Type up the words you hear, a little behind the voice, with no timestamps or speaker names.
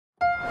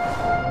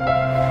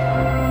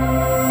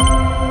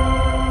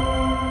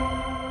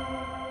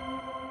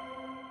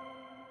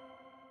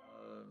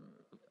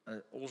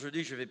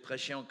Aujourd'hui, je vais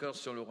prêcher encore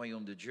sur le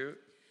royaume de Dieu.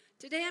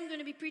 Today I'm going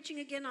to be preaching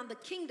again on the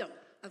kingdom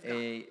of God.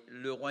 Et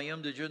le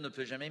royaume de Dieu ne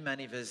peut jamais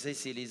manifester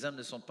si les hommes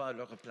ne sont pas à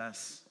leur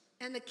place.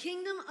 And the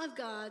kingdom of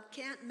God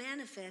can't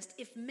manifest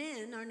if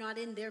men are not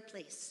in their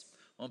place.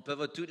 On peut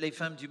avoir toutes les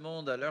femmes du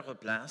monde à leur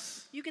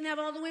place, You can have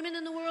all the women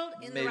in the world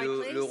in mais the right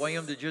place. le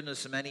royaume de Dieu ne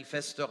se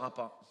manifestera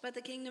pas. But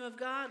the kingdom of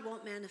God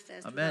won't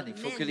manifest Amen. without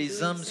Il faut men que les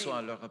doing hommes the same. soient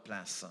à leur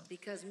place.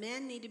 Because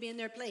men need to be in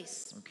their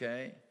place. OK?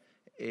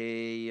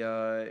 Et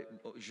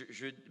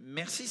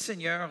merci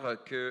Seigneur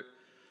que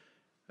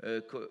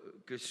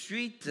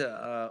suite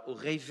au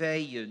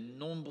réveil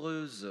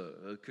nombreuses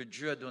que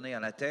Dieu a donné à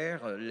la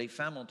terre, les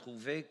femmes ont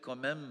trouvé quand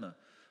même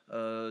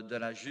de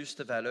la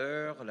juste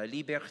valeur, la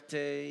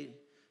liberté,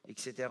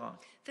 etc.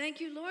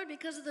 Thank you, Lord,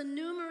 because of the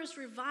numerous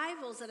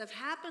revivals that have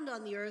happened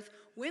on the earth,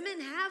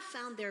 women have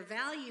found their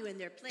value and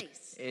their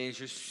place. Et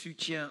je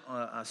soutiens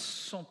à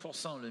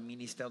 100% le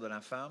ministère de la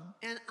femme.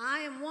 And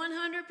I am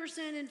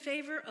 100% in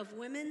favor of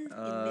women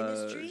in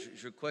ministry.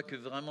 Je crois que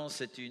vraiment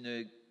c'est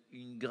une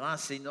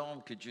grâce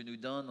énorme que Dieu nous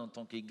donne en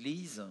tant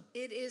qu'Église.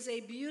 It is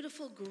a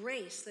beautiful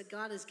grace that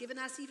God has given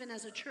us even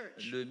as a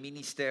church. Le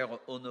ministère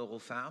Honneur aux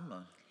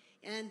femmes.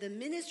 And the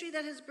ministry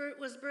that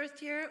was birthed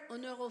here,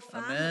 Honneur aux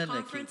femmes, Amen.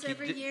 the conference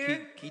every year,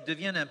 qui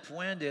devienne un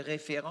point de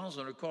référence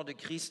dans le corps de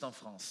Christ en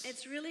France.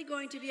 it's really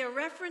going to be a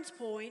reference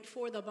point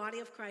for the body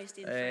of Christ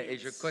in Et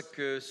je France. crois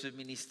que ce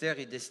ministère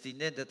est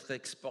destiné d'être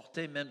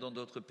exporté même dans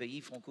d'autres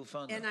pays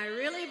francophones. And I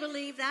really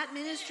believe that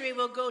ministry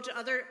will go to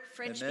other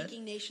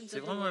French-speaking nations C'est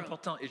of the vraiment world.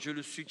 important et je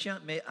le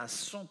soutiens, mais à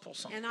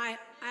 100%. And I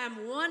am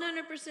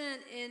 100%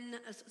 in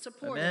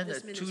support Amen. of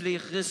this Tous ministry. les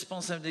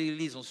responsables de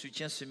l'Église, on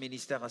soutient ce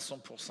ministère à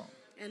 100%.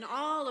 And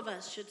all of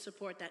us should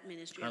support that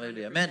ministry.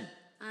 Alléluia. 100%.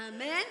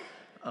 Amen.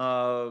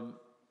 Amen.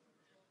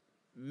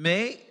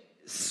 Mais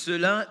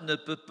cela ne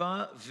peut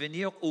pas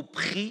venir au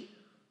prix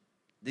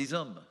des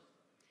hommes.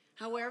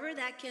 However,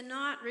 that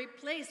cannot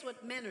replace what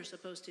men are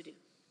supposed to do.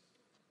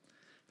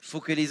 Il faut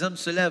que les hommes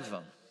se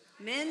lèvent.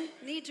 Men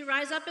need to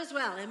rise up as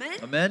well. Amen?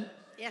 Amen.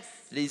 Yes.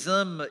 Les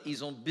hommes,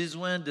 ils ont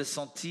besoin de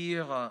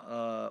sentir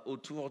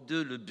autour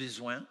d'eux le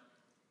besoin.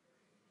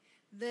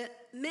 The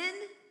men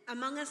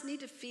among us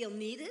need to feel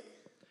needed.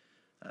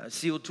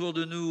 Si autour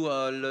de nous,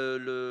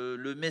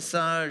 le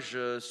message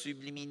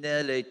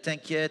subliminel est «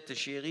 T'inquiète,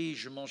 chérie,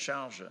 je m'en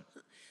charge »,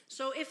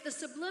 So if the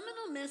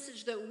subliminal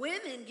message that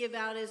women give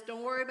out is,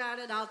 don't worry about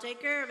it, I'll take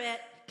care of it,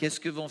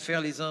 qu'est-ce que vont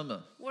faire les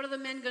hommes? what are the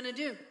men going to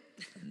do?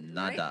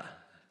 Nada.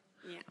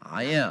 Yeah.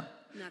 Rien.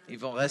 Nothing. Ils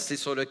vont rester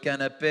sur le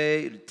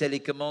canapé, le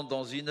télécommande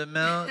dans une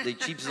main, des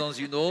chips dans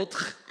une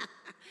autre.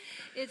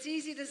 It's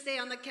easy to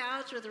stay on the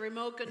couch with a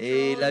remote control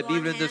Et la in one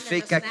Bible hand ne and fait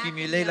a snack in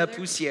qu'accumuler the la other.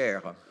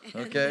 poussière.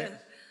 And, OK?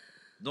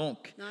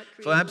 Donc, not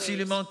il faut create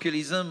absolument que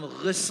les hommes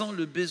ressentent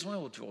le besoin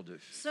autour d'eux.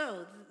 So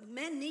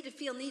men need to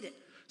feel needed.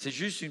 C'est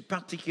juste une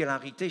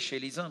particularité chez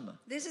les hommes.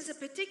 This is a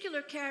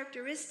particular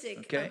characteristic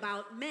Okay.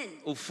 about men.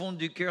 Au fond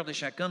du cœur de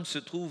chaque homme se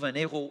trouve un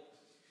héros.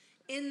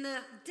 In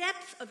the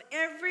depth of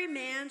every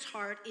man's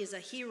heart is a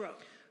hero.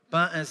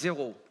 Pas un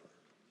zéro,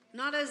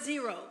 Not a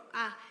zero,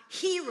 a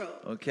hero.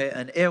 OK?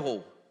 Un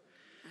héros.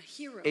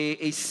 A hero.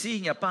 Et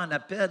s'il n'y a pas un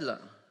appel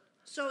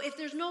So if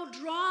there's no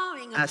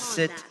drawing à upon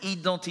cette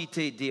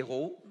identité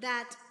d'héros,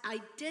 that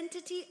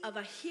identity of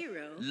a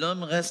hero,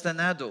 l'homme reste un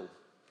ado.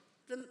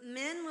 the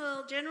men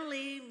will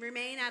generally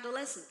remain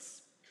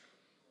adolescents.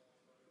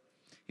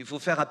 Il faut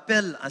faire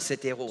appel à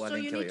cet héros à So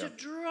you need to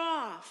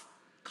l'intérieur.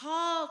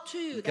 call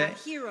to OK? that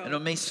hero. Alors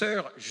mes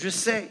sœurs, je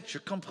sais, je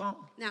comprends.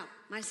 Now,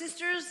 my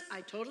sisters,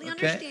 I totally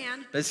OK?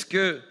 understand. Parce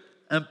que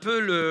un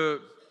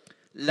peu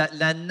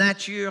la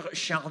nature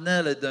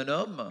charnelle d'un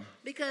homme,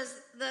 Because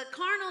the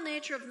carnal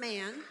nature of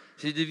man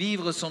c'est de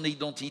vivre son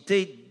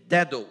identité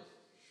d'ado.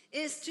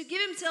 is to give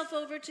himself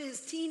over to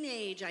his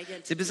teenage C'est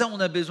identity. pour ça qu'on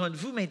a besoin de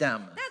vous,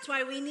 mesdames, That's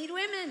why we need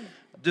women.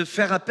 de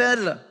faire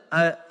appel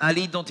à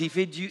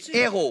l'identité du To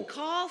héros.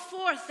 call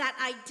forth that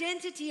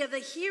identity of the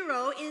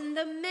hero in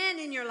the men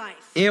in your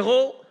life.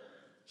 Héros,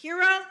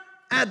 Hero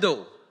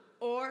ado.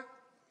 or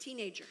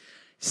teenager.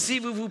 Si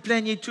vous vous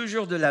plaignez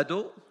toujours de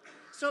l'ado,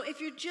 So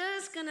if you're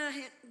just going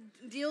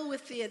to deal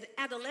with the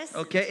adolescent,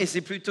 OK, et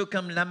c'est plutôt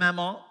comme la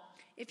maman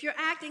if you're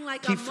acting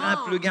like qui a frappe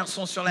mom le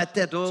garçon sur la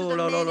tête. to Oh the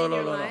là là men là in là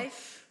your là là.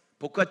 life,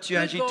 Pourquoi tu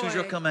Good agis boy.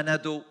 toujours comme un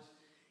ado?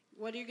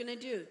 what are you going to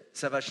do?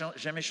 Ça va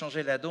jamais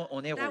changer l'ado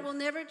en héros. That will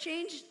never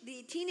change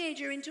the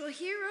teenager into a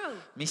hero.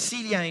 Mais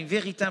s'il y a une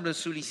véritable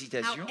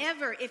sollicitation,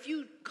 However, if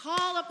you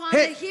call upon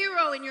Hey! the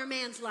hero in your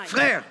man's life,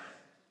 frère,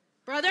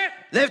 brother,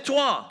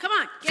 lève-toi, come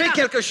on, get fais up.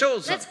 quelque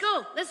chose. Let's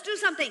go. Let's do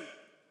something.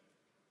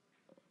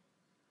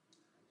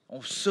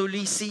 On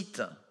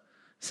sollicite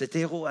cet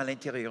héros à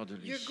l'intérieur de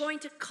lui. You're going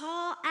to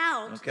call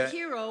out Okay. the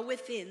hero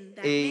within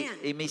that Et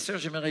man. mes sœurs,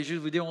 j'aimerais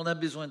juste vous dire, on a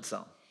besoin de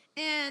ça.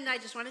 And I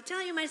just want to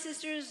tell you, my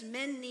sisters,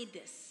 men need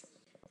this.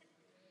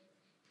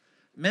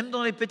 Même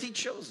dans les petites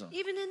choses.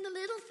 Even in the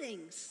little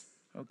things.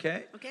 OK?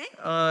 Okay?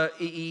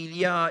 Et il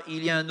y a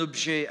un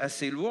objet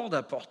assez lourd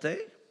à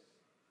porter.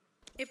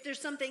 If there's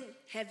something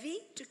heavy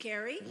to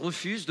carry,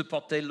 Refuse de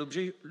porter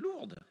l'objet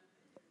lourd.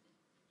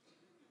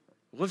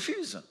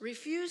 refuse.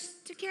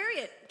 refuse to carry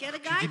it. Get a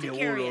Tu guy dis, to mais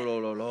carry oh it. là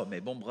là là là,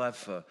 mais bon,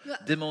 bref,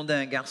 demander à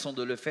un garçon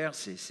de le faire,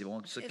 c'est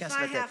on se casse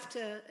la tête.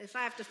 If I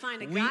have to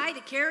find a Oui, guy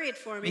to carry it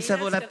for me, mais ça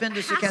vaut la that's peine de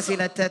a se casser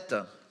la hassle. tête.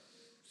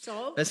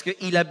 So, Parce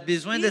qu'il a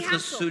besoin be d'être hassle.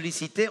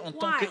 sollicité en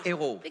tant que Why?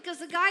 héros. Because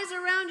the guys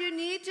around you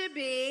need to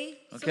be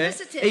Ok?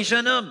 solicited. Et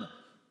jeune homme,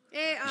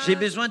 Hey, j'ai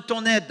besoin de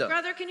ton aide.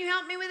 brother, can you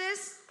help me with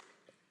this?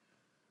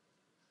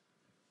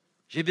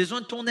 J'ai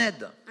besoin de ton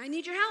aide. I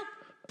need your help.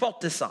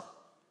 Porte ça.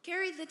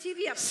 Carry the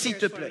TV upstairs S'il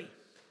te for plaît. me,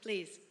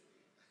 please.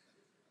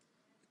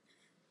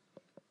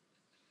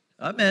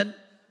 Amen.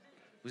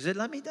 Vous êtes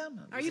là, mesdames?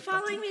 Are Vous you êtes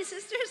parties? following me,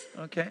 sisters?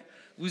 Ok.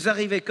 Vous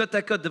arrivez côte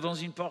à côte devant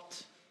une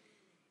porte.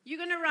 You're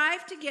going to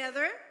arrive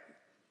together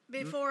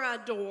before a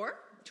door,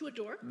 to a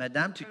door.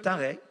 Madame, tu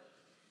t'arrêtes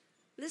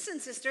Listen,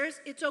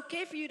 sisters, it's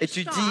okay for you to et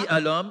tu stop dis à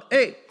l'homme,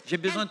 hey, j'ai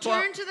besoin and de toi,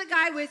 turn to the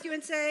guy with you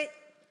and say,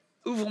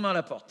 ouvre-moi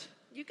la porte.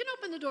 you can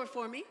open the door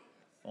for me.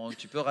 Oh,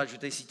 tu peux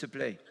rajouter s'il te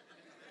plaît.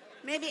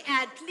 Maybe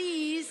add,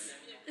 please.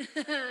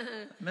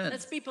 Amen.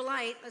 Let's be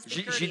polite. Let's be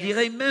Je courteous.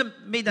 dirais même,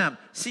 mesdames,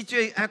 si tu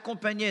es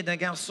accompagné d'un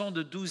garçon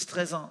de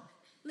 12-13 ans,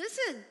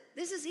 Listen,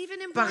 this is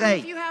even important Pareil.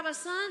 if you have a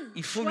son.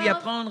 il faut 12, lui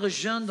apprendre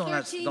jeune dans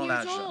 13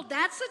 l'âge. years old.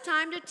 That's the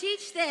time to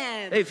teach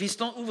them. Hey,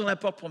 fiston, ouvre la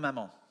porte pour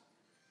maman.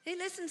 Hey,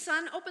 listen, son,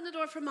 open the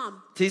door for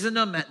mom. Tu es un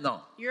homme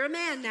maintenant. You're a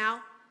man now.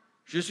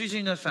 Je suis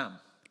une femme.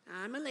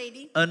 I'm a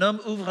lady. Un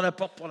homme ouvre la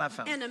porte pour la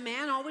femme. And a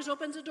man always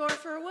opens the door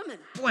for a woman.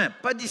 Point.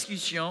 Pas de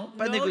discussion,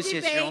 pas de No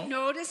négociation. debate,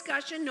 no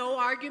discussion, no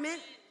argument.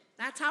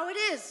 That's how it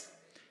is.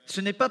 Ce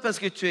n'est pas parce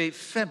que tu es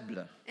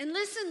faible, And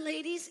listen,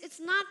 ladies,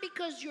 it's not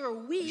because you're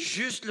weak.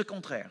 juste le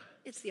contraire.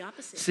 It's the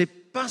opposite. C'est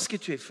parce que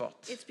tu es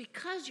forte. It's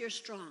because you're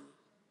strong.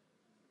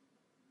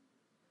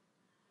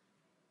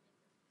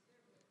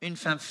 Une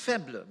femme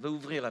faible va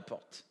ouvrir la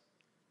porte.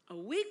 A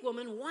weak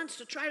woman wants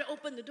to try to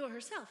open the door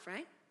herself,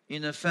 right?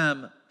 Une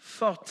femme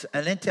forte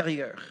à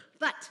l'intérieur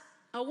But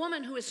a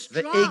woman who is va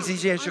strong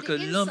exiger à ce on que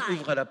the l'homme inside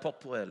ouvre la porte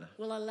pour elle.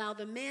 will allow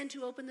the man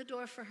to open the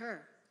door for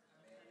her.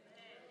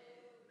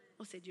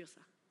 Oh, c'est dur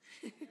ça.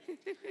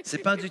 C'est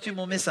pas du tout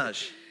mon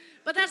message.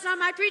 But that's not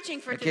my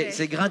preaching for Ok, today.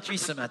 c'est gratuit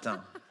ce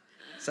matin.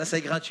 Ça,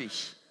 c'est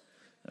gratuit.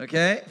 Ok,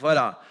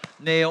 voilà.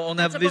 Mais on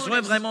a That's a besoin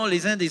bonus. vraiment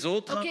les uns des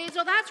autres. Okay,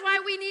 so that's why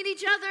we need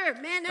each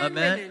other, men and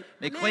Amen. women.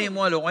 Mais Amen.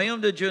 croyez-moi, le royaume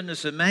de Dieu ne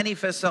se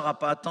manifestera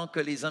pas tant que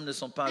les hommes ne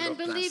sont pas à leur And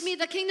believe place. me,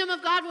 the kingdom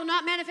of God will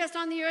not manifest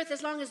on the earth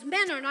as long as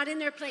men are not in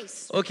their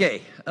place. Ok,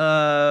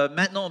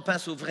 maintenant on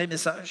passe au vrai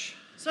message.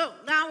 So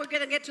now we're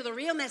going to get to the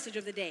real message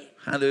of the day.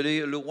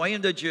 Alléluia. Le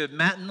royaume de Dieu,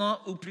 maintenant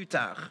ou plus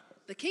tard.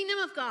 The kingdom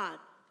of God,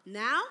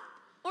 now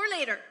or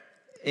later.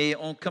 Et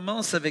on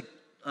commence avec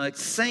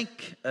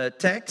 5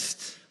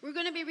 textes, We're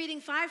going to be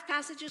reading 5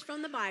 passages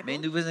from the mais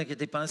Bible, ne vous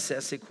inquiétez pas, c'est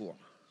assez court.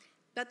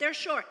 but they're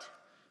short.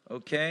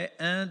 Ok,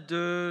 1,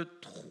 2,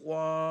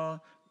 3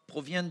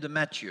 proviennent de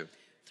Matthieu.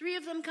 3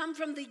 of them come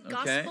from the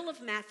Gospel of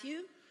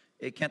Matthew.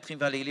 Et Kathryn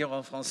va les lire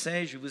en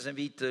français. Je vous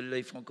invite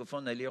les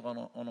francophones à lire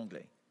en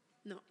anglais.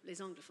 Non,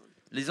 les anglophones.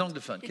 Les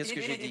anglophones, qu'est-ce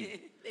que j'ai dit?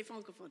 Les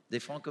francophones. Des Mais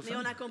francophones?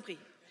 on a compris.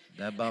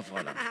 Ben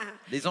voilà.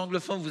 Les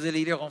anglophones, vous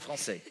allez lire en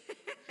français.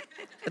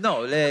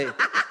 Non,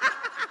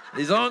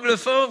 les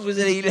anglophones, vous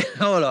allez lire...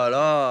 Oh là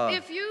là!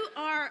 If you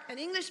are an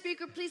English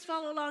speaker, please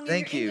follow along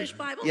Thank in your you. English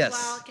Bible Yes.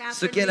 while Kathryn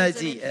Ce qu'elle a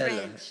reads it dit, in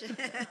elle. French.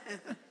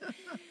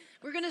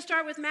 We're going to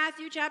start with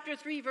Matthew chapter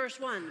 3, verse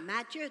 1.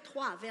 Matthieu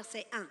 3,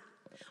 verset 1.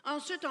 En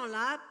ce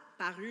temps-là,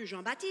 parut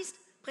Jean-Baptiste,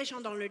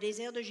 prêchant dans le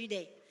désert de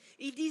Judée.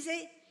 Il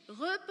disait, «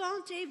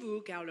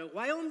 Repentez-vous, car le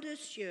royaume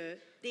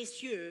des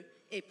cieux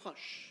est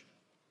proche. »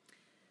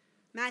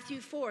 Matthew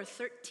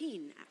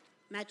 4:13.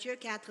 Matthieu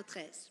 4,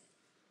 13.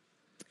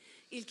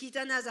 Il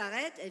quitta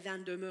Nazareth et vint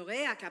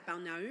demeurer à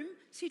Capernaum,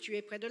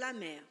 situé près de la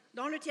mer,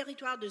 dans le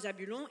territoire de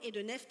Zabulon et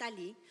de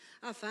Nephtali,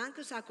 afin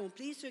que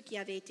s'accomplisse ce qui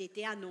avait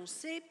été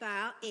annoncé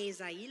par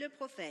Ésaïe le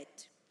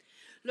prophète.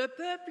 Le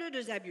peuple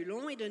de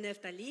Zabulon et de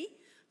Nephtali,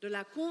 de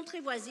la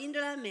contrée voisine de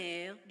la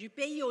mer, du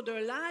pays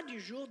au-delà du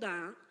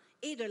Jourdain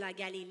et de la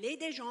Galilée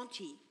des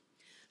gentils.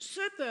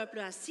 Ce peuple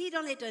assis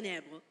dans les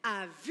ténèbres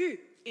a vu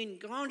une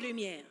grande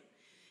lumière.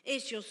 Et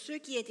sur ceux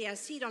qui étaient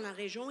assis dans la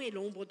région et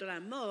l'ombre de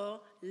la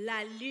mort,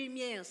 la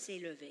lumière s'est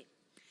levée.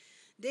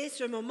 Dès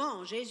ce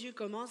moment, Jésus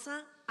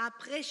commença à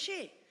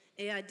prêcher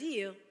et à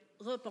dire, «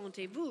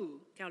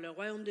 Repentez-vous, car le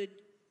royaume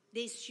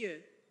des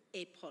cieux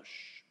est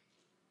proche. »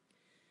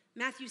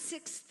 Matthieu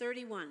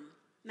 6:31.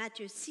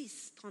 Matthieu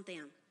 6,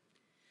 31.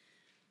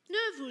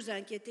 Ne vous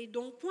inquiétez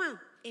donc point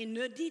et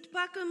ne dites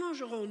pas que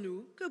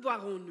mangerons-nous, que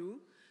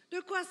boirons-nous, de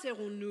quoi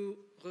serons-nous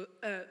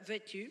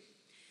vêtus,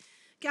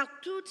 car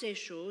toutes ces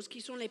choses qui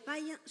sont les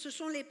païens, ce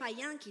sont les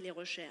païens qui les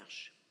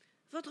recherchent.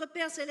 Votre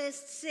Père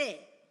céleste sait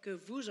que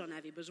vous en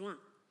avez besoin.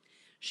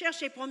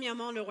 Cherchez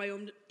premièrement le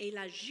royaume et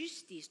la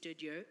justice de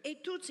Dieu, et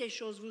toutes ces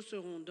choses vous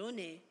seront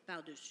données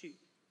par-dessus.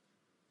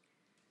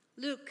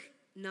 Luc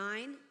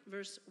 9,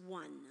 verse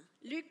 1.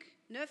 Luc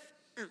 9,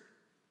 1.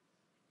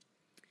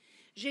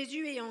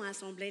 Jésus, ayant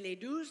assemblé les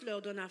 12,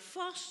 leur donna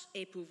force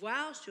et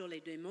pouvoir sur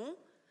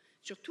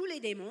tous les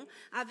démons,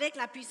 avec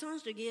la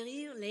puissance de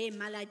guérir les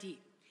maladies.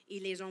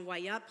 Il les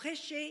envoya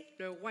prêcher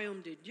le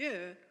royaume de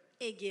Dieu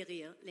et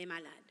guérir les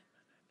malades.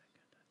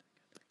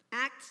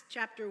 Acts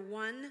chapter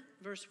 1,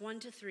 verse 1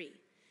 to 3.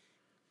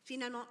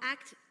 Finalement,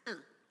 Acte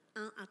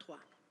 1 à 3.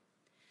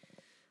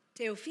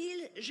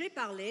 Théophile, j'ai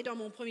parlé dans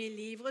mon premier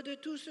livre de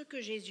tout ce que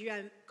Jésus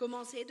a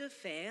commencé de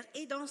faire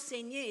et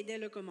d'enseigner dès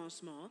le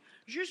commencement,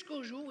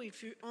 jusqu'au jour où il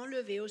fut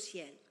enlevé au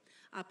ciel,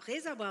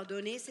 après avoir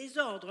donné ses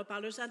ordres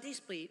par le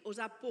Saint-Esprit aux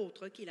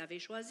apôtres qu'il avait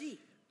choisis.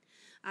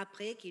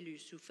 Après qu'il eut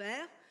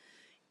souffert,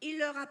 il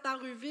leur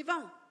apparut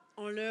vivant.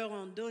 On leur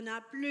en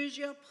donna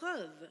plusieurs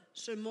preuves,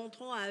 se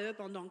montrant à eux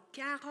pendant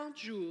 40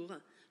 jours,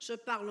 se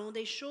parlant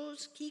des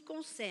choses qui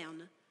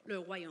concernent le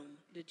royaume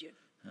de Dieu.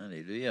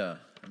 Alléluia.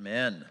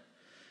 Amen.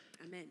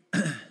 Amen.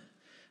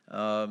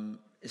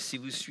 Si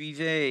vous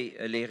suivez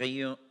les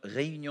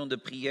réunions de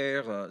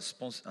prière,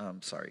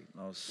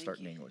 I'll start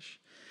in English.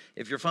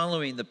 If you're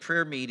following the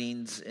prayer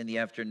meetings in the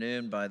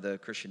afternoon by the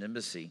Christian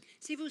Embassy,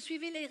 Si vous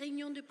suivez les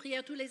réunions de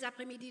prière tous les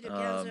après-midi de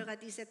 15h à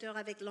 17h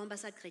avec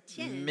l'ambassade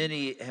chrétienne,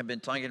 many have been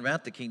talking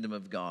about the kingdom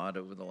of God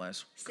over the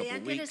last c'est couple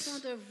of intéressant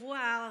weeks. de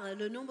voir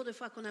le nombre de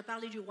fois qu'on a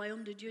parlé du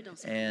royaume de Dieu dans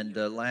cette And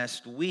réunion.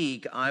 last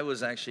week, I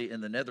was actually in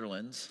the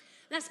Netherlands.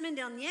 La semaine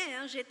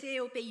dernière, j'étais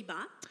aux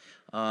Pays-Bas,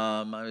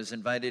 I was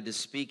invited to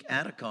speak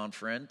at a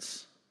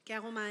conference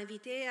car on m'a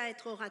invité à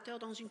être orateur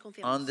dans une on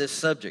conférence this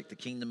subject, the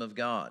kingdom of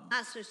God.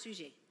 à ce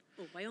sujet,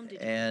 au royaume de Dieu.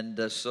 And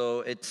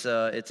so it's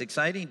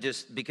exciting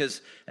just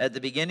because at the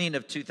beginning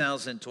of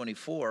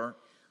 2024,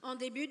 En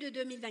début de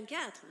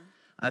 2024,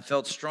 I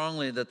felt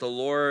strongly that the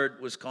Lord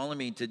was calling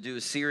me to do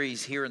a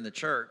series here in the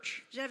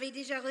church j'avais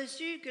déjà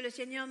reçu que le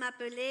Seigneur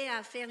m'appelait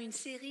à faire une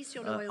série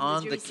sur le royaume on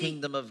de Dieu the ici,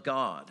 kingdom of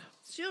God.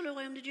 sur le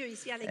royaume de Dieu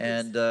ici à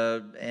l'Église.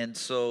 And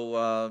so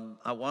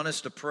I want us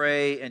to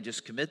pray and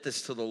just commit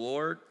this to the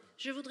Lord.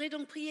 Je voudrais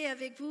donc prier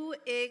avec vous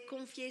et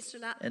confier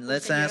cela And au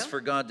let's Seigneur ask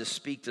for God to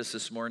speak to us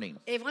this morning.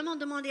 et vraiment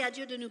demander à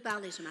Dieu de nous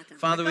parler ce matin.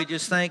 Father, we D'accord?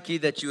 just thank you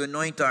that you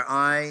anoint our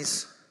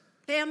eyes,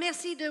 Père,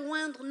 merci de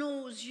oindre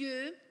nos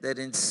yeux that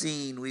in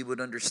seeing we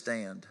would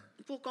understand.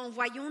 pour qu'en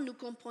voyant, nous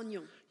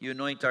comprenions. You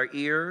anoint our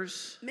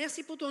ears,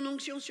 Merci pour ton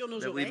onction sur nos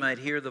that we oreilles, might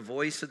hear the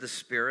voice of the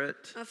Spirit,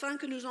 afin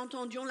que nous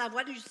entendions la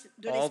voix de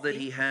all that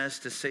l'Esprit he has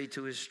to say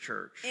to his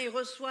church. et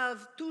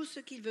reçoivent tout ce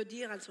qu'il veut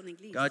dire à son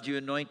Église. God, you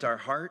anoint our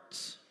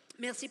hearts.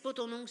 Merci pour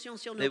ton onction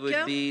sur They nos would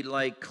cœurs, be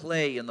like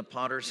clay in the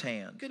potter's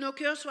hand. que nos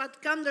cœurs soient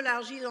comme de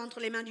l'argile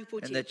entre les mains du And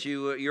potier, that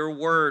your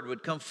word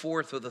would come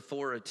forth with et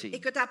authority,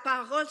 que ta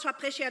parole soit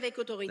prêchée avec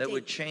autorité, that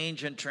would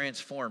change and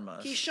transform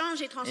qui us change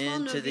et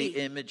transforme nos into the vies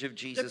image of de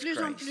Jesus plus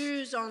en Christ.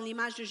 plus en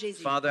l'image de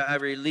Jésus. Father, I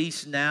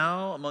release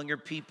now among your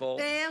people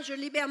Père, je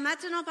libère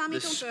maintenant parmi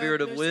the ton spirit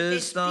peuple of cet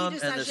wisdom esprit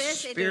de and the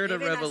sagesse et de spirit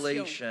of révélation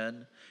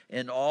revelation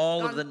in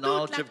all dans of the toute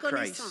knowledge la of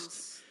Christ.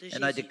 connaissance de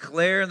And I Jésus.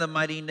 declare in the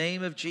mighty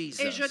name of Et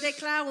je Jesus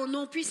déclare au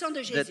nom puissant de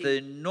that Jésus the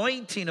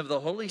anointing of the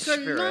Holy que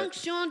Spirit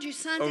l'onction du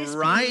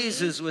Saint-Esprit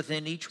arises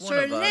within each one se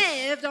of us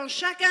lève dans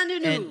chacun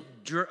de nous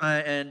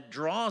and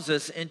draws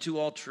us into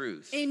all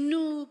truth. et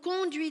nous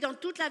conduit dans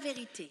toute la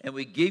vérité. And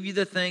we give you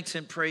the thanks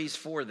and praise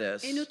for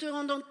this. Et nous te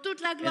rendons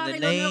toute la In gloire the et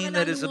l'honneur et name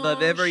la that is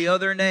above every louange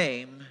other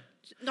name,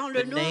 dans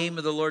le the nom name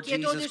of the Lord qui est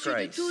Jesus au-dessus de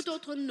Christ. tout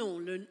autre nom,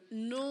 le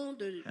nom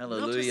de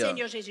notre Hallelujah.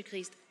 Seigneur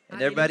Jésus-Christ. And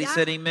everybody Alléluia.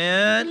 said Tout le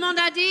amen. monde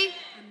a dit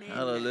Amen.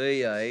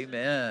 Hallelujah.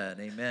 Amen.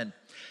 Amen.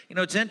 You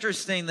know, it's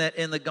interesting that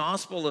in the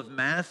Gospel of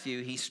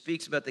Matthew, he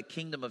speaks about the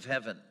kingdom of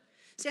heaven.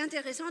 C'est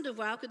intéressant de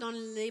voir que dans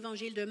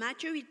l'évangile de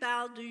Matthieu, il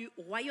parle du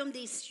royaume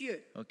des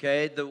cieux.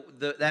 Okay?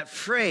 That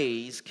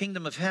phrase,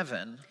 kingdom of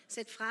heaven,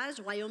 Cette phrase,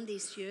 royaume des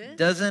cieux,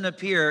 doesn't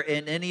appear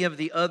in any of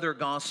the other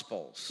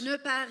Gospels. ne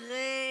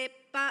paraît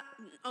pas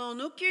en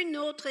aucun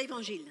autre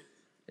évangile.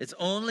 It's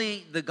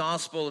only the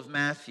Gospel of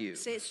Matthew.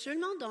 C'est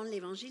seulement dans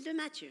l'évangile de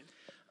Matthieu.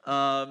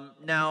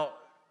 Now,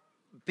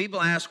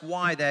 people ask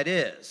why that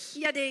is.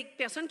 Il y a des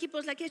personnes qui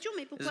posent la question,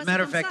 mais pourquoi As a c'est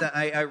matter comme of fact,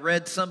 ça? I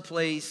read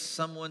someplace,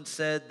 someone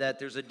said that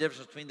there's a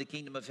difference between the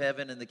kingdom of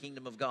heaven and the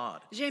kingdom of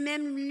God. J'ai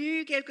même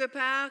lu quelque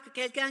part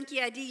quelqu'un qui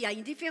a dit il y a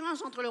une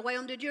différence entre le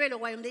royaume de Dieu et le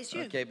royaume des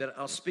cieux. Okay, but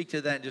I'll speak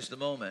to that in just a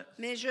moment.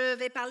 Mais je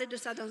vais parler de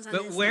ça dans un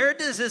But instant. where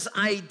does this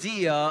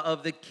idea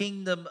of the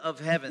kingdom of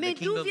heaven, Mais the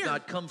kingdom d'où of vient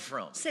God, come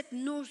from? cette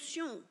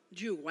notion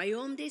du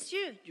royaume des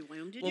cieux, du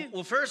royaume de Dieu?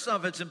 Well, first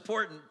off, it's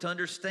important to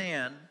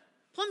understand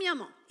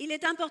Premièrement, il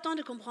est important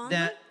de comprendre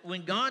that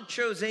when God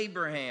chose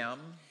Abraham,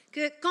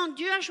 que quand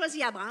Dieu a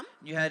choisi Abraham,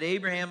 you had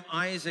Abraham,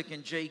 Isaac,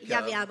 and il y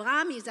avait Jacob.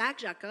 Abraham, Isaac,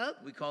 Jacob,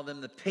 We call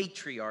them the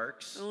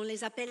patriarchs. on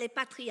les appelle les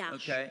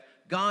patriarches. Okay.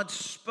 God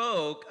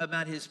spoke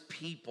about his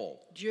people.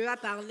 Dieu a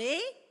parlé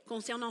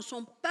concernant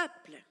son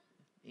peuple.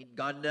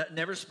 God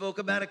never spoke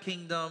about a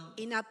kingdom,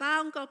 Il n'a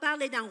pas encore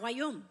parlé d'un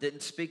royaume,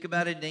 didn't speak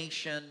about a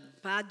nation,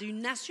 pas d'une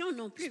nation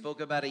non plus.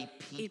 spoke about a Il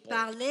people.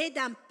 parlait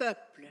d'un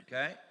peuple.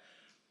 Okay?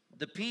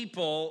 The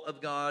people of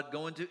God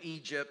go into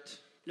Egypt.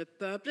 Le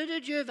peuple de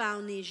Dieu va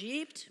en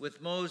Égypte With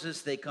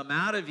Moses, they come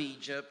out of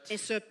Egypt. et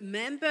ce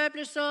même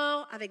peuple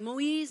sort avec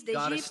Moïse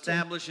God d'Égypte.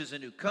 establishes a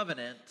new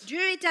covenant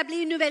Dieu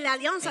établit une nouvelle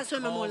alliance à and ce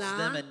calls moment-là.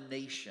 them a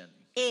nation.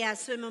 Et à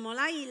ce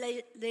moment-là,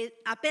 il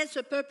appelle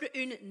ce peuple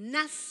une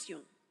nation.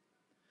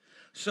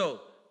 So,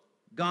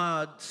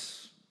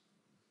 God's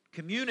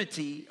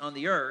community on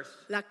the earth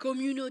La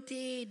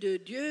communauté de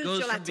Dieu goes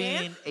sur la from terre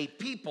being a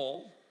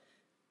people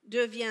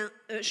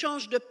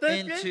change de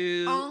peuple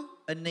into en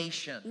a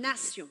nation.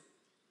 nation.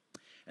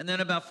 And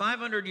then about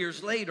 500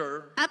 years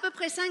later, À peu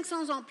près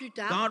 500 ans plus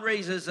tard, God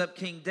raises up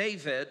King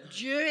David.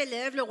 Dieu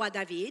élève le roi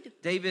David.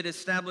 David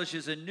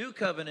establishes a new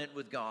covenant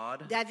with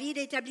God. David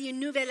établit une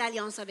nouvelle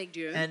alliance avec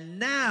Dieu. And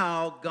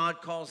now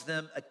God calls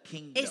them a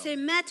Et c'est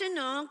kingdom.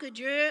 maintenant que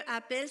Dieu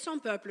appelle son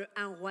peuple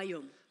un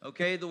royaume.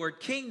 Okay, the word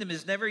kingdom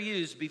is never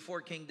used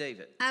before King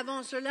David.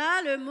 Avant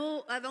cela,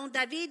 avant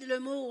David, le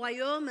mot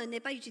royaume n'est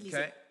pas utilisé.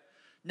 Okay?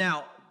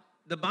 Now,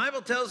 the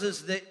Bible tells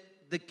us that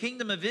the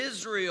kingdom of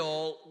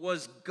Israel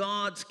was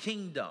God's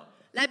kingdom,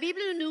 La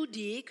Bible nous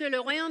dit que le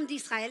royaume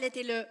d'Israël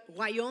était le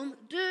royaume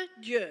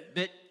de Dieu,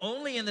 but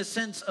only in the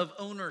sense of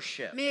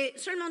ownership. mais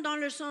seulement dans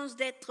le sens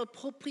d'être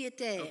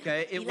propriétaire.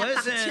 Okay, Il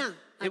appartient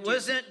à it Dieu.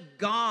 wasn't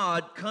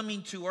God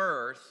coming to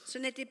earth Ce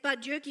n'était pas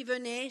Dieu qui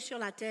venait sur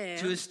la terre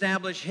to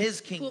establish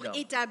His pour kingdom.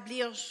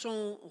 établir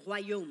son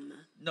royaume.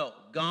 No,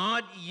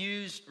 God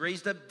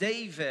raised up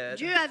David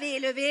Dieu avait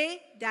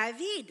élevé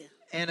David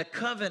and a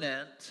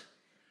covenant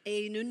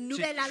et une to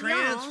nouvelle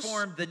alliance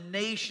transform the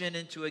nation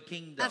into a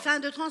kingdom. afin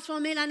de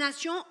transformer la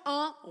nation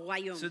en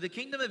royaume. So the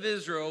kingdom of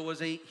Israel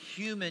was a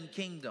human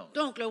kingdom,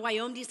 Donc le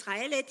royaume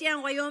d'Israël était un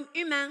royaume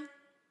humain,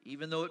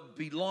 even though it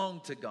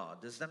belonged to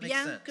God. Does that make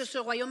bien sense? que ce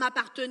royaume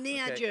appartenait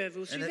à Okay. Dieu.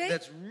 Vous And suivez?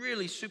 that's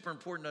really super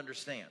important to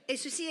understand. Et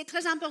ceci est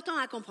très important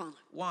à comprendre.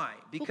 Why?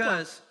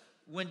 Because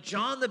when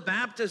John the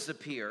Baptist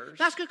appears,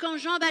 Parce que quand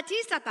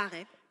Jean-Baptiste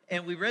apparaît,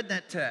 and we read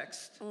that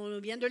text,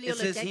 on vient de it lire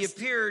le says he texte,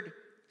 appeared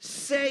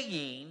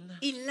saying,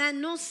 il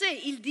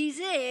l'annonçait, il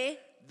disait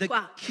the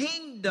quoi?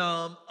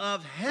 kingdom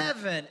of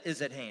heaven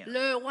is at hand.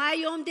 Le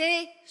royaume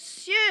des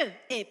cieux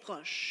est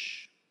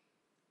proche.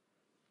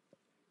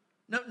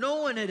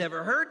 No one had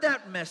ever heard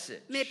that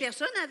message. Mais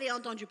personne n'avait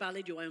entendu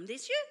parler du royaume des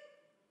cieux.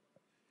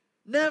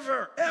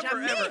 Never, ever,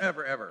 Jamais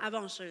ever.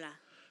 avant cela.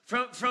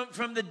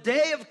 From the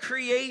day of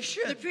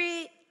creation,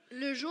 Depuis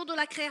le jour de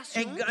la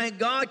création, and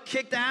God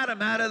kicked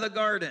Adam out of the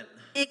garden.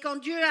 et quand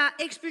Dieu a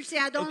expulsé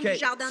Adam Okay, du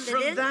jardin from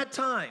d'Éden, that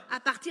time, à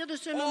partir de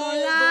ce all the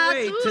moment-là,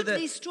 way to toute the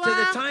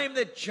l'histoire, time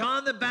that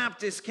John the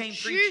Baptist came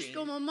jusqu'au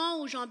preaching, moment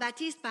où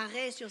Jean-Baptiste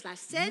paraît sur la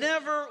scène,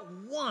 never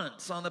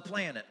once on the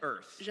planet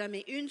Earth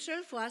jamais une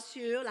seule fois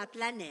sur la did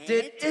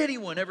planète,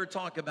 anyone ever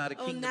talk about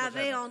a on kingdom of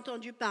avait heaven.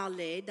 entendu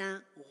parler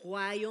d'un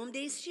royaume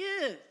des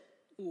cieux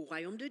ou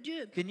royaume de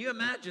Dieu. Can you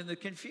imagine the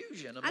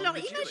confusion among Alors the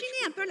Jewish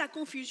imaginez un peu people? la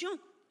confusion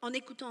en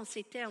écoutant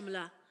ces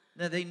termes-là.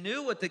 Now they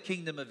knew what the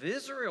kingdom of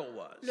Israel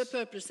was. Le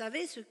peuple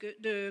savait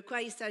de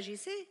quoi il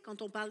s'agissait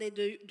quand on parlait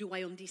du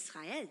royaume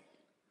d'Israël.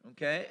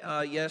 Okay,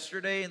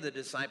 yesterday in the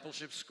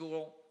discipleship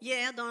school,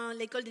 Hier, dans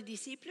l'école des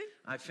disciples,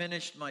 I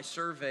finished my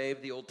survey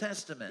of the Old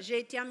Testament.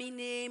 j'ai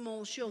terminé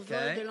mon survol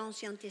Okay. de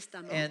l'Ancien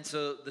Testament. And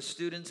so the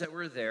students that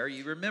were there,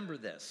 you remember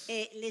this.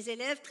 Et les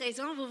élèves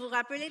 13 ans, vous vous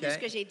rappelez de ce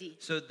que j'ai dit.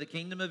 So the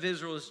kingdom of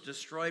Israel is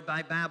destroyed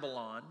by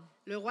Babylon.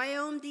 Le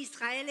royaume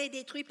d'Israël est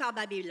détruit par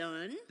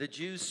Babylone. The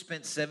Jews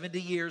spent 70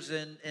 years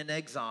in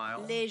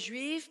exile. Les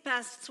Juifs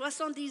passent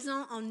 70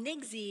 ans en They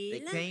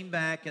exil. came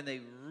back and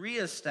they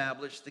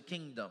reestablished the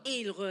kingdom.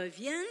 Et ils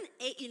reviennent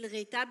et ils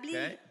rétablissent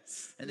Okay?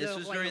 And le this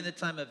was royaume. during the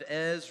time of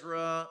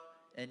Ezra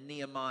and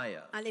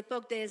Nehemiah. À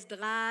l'époque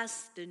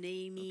d'Esdras, de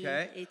Néhémie,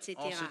 Okay? etc.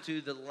 Also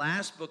to the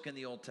last book in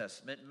the Old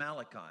Testament,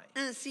 Malachi.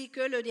 Ainsi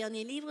que le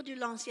dernier livre de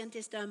l'Ancien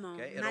Testament,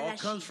 Okay? It all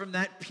comes Malachie. from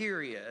that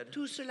period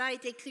Tout cela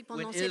est écrit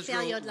pendant when cette Israel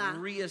période-là,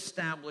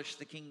 reestablished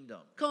the kingdom.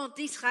 quand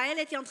Israël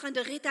était en train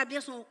de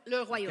rétablir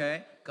le royaume.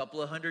 Okay? A couple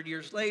of hundred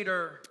years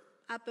later,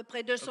 À peu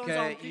près 200 ans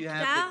okay, plus you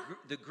tard, have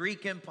the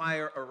Greek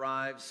Empire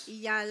arrives. il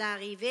y a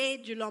l'arrivée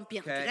de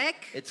l'Empire Okay? grec,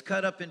 It's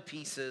cut up in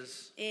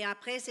pieces. et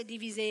après c'est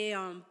divisé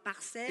en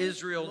parcelles,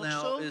 Israel now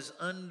morceaux, is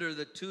under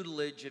the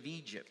tutelage of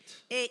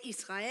Egypt. et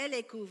Israël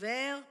est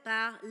couvert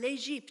par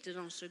l'Égypte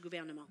dans ce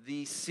gouvernement.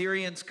 The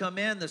Syrians come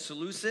in, the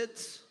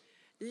Seleucids.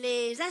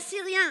 Les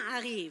Assyriens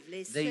arrivent,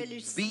 les They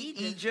beat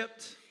Séleucides,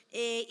 Egypt.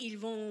 et ils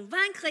vont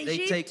vaincre They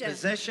take l'Égypte.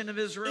 possession of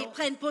Ils Israel.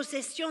 prennent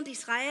possession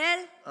d'Israël,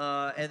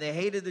 And they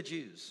hated the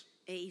Jews.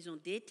 et ils ont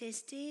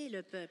détesté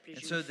le peuple And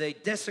juif. so they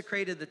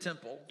desecrated the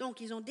temple.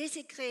 Donc ils ont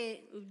Okay.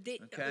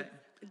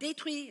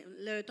 détruit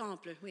le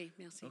temple. Oui,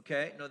 merci.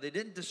 Okay? No, they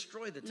didn't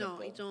destroy the Non,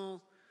 temple. ils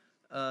ont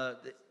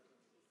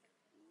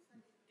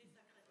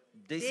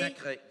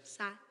Désacré.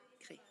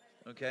 désacré.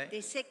 Okay?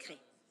 Désacré.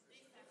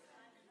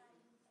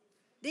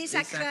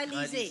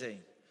 Désacralisé.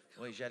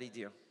 Oui, j'allais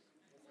dire.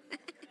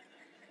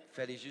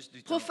 Fallait juste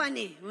du temps.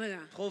 Profané, voilà.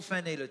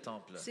 Profaner le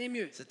temple. C'est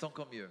mieux. C'est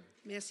encore mieux.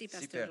 Merci,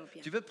 Pasteur Super.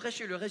 Jean-Pierre. Tu veux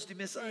prêcher le reste du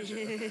message?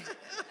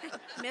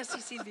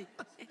 Merci, Sylvie.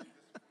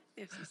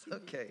 Merci, Sylvie.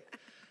 OK.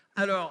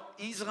 Alors,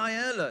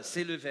 Israël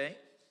s'est levé.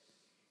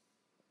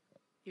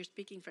 You're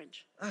speaking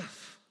French.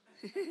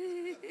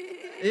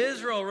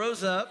 Israel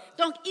rose up.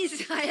 Donc,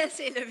 Israël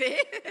s'est levé.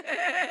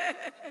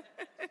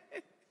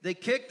 They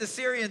kicked the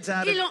Syrians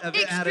out Ils ont of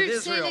expulsé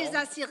Israel. les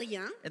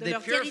Assyriens And de they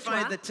leur purified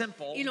territoire. the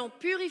temple. Ils ont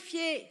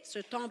purifié ce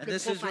And temple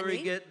this is where we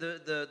profané. get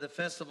the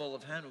festival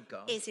of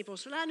Hanukkah. Et c'est pour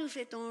cela que nous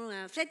fêtons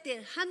la fête de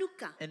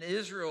Hanouka. And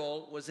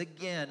Israel was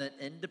again an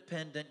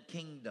independent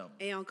kingdom.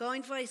 Et encore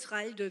une fois,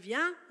 Israël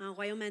devient un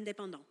royaume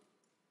indépendant.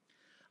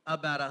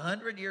 About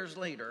 100 years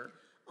later,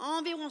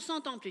 Environ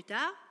 100 ans plus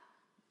tard,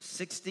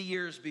 60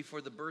 years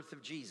before the birth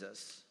of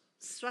Jesus,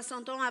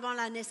 60 ans avant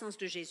la naissance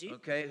de Jésus,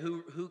 okay,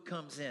 who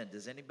comes in?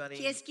 Does anybody,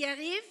 qui est-ce qui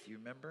arrive? do you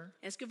remember?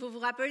 Est-ce que vous vous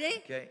rappelez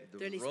Okay, de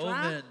the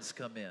l'histoire? Romans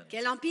come in.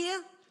 Quel empire?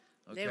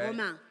 Les Okay.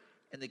 Romains.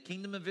 And the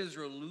kingdom of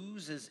Israel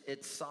loses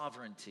its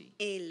sovereignty.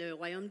 Et le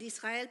royaume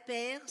d'Israël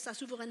perd sa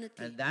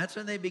souveraineté. And that's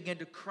when they begin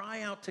to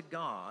cry out to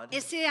God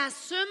Et c'est à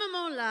ce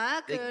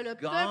moment-là que le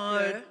that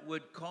peuple God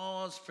would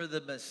cause for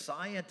the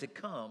Messiah to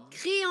come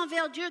crie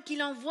envers Dieu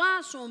qu'il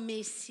envoie son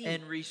Messie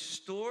and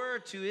restore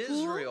to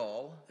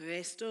Israel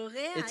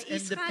restaurer à its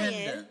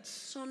Israël independence.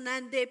 son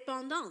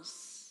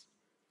indépendance.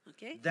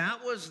 Okay? That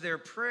was their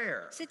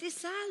prayer. C'était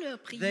ça leur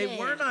They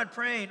were prière. not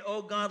praying,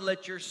 oh God,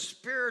 let your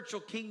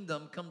spiritual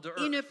kingdom come to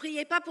Ils ne earth.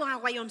 priaient pas pour un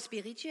royaume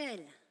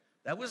spirituel.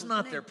 That was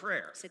not their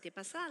prayer. C'était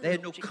pas ça They leur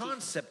had no objectif.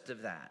 concept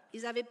of that.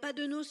 Ils n'avaient pas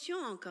de notion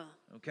encore.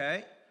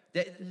 Okay?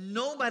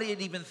 Nobody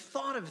had even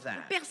thought of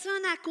that.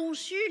 Personne n'a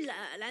conçu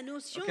la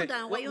notion Okay,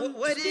 d'un royaume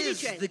what is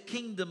spirituel. the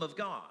kingdom of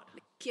God?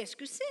 Qu'est-ce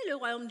que c'est le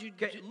royaume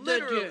Okay, de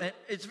literally, Dieu?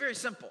 it's very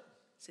simple.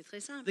 C'est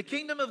très simple. The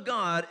kingdom of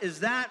God is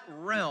that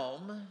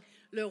realm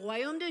Le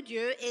royaume de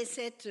Dieu est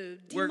cette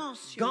where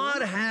dimension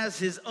God has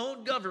his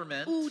own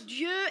government, où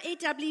Dieu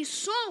établit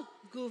son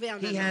he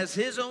gouvernement, has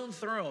his own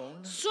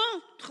throne, son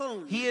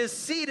trône. he is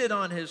seated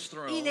on his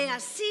throne, Il est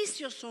assis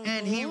sur son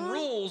and he trône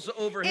rules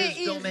over et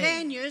his il domain.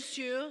 règne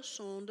sur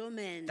son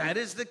domaine. That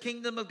is the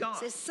kingdom of God.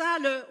 C'est ça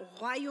le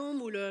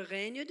royaume ou le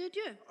règne de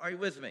Dieu. Are you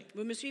with me?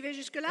 Vous me suivez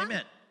jusque-là?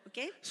 Amen.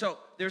 OK? So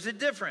there's a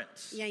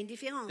difference. Il y a une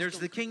différence. There's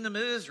the donc. kingdom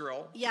of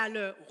Israel, Il y a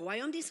le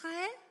royaume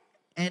d'Israël,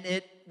 and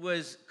it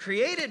was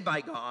created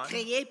by God,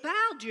 créé par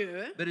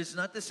Dieu, but it's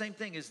not the same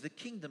thing as the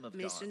kingdom of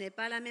mais ce God. n'est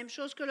pas la même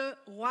chose que le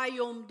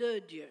royaume de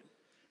Dieu.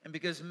 And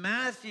because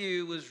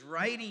Matthew was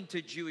writing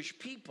to Jewish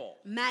people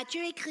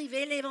Matthieu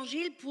écrivait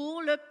l'évangile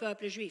pour le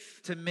peuple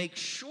juif, to make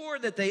sure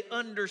that they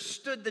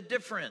understood the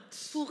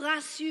difference, pour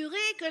assurer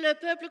que le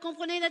peuple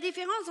comprenait la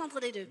différence entre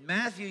les deux.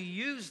 Matthew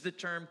used the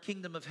term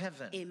kingdom of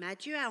heaven Et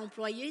Matthieu a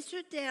employé ce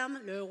terme,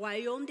 le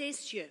royaume des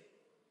cieux.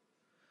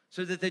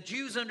 so that the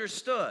Jews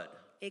understood.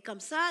 Et comme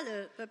ça,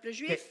 le peuple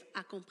juif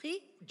a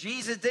compris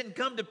Jesus didn't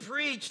come to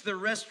preach the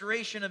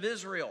restoration of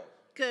Israel.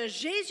 que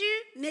Jésus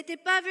n'était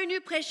pas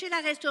venu prêcher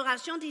la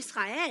restauration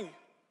d'Israël.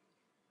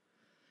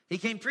 He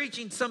came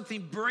preaching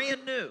something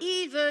brand new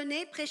Il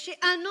venait prêcher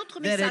un autre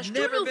that message had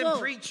tout never been nouveau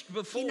preached qui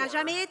before, n'a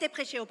jamais été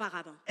prêché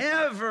auparavant.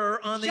 ever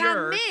on the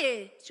earth,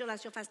 Jamais sur la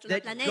surface de la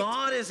that planète.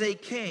 God is a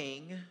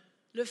king.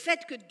 Le fait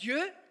que Dieu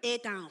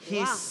est un He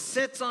roi,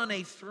 sits on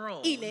a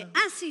throne. il est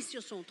assis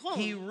sur son He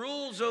trône,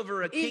 rules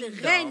over a il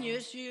kingdom. règne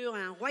sur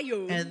un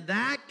royaume, And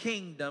that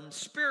kingdom,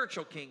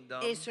 spiritual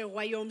kingdom, et ce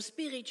royaume is in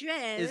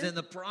spirituel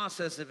the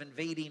process of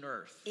invading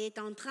earth. est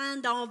en train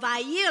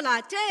d'envahir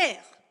la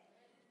terre.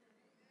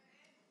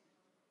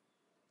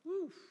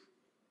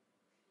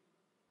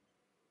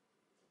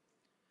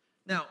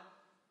 Now,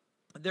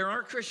 there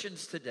are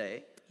Christians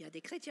today Il y a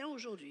des chrétiens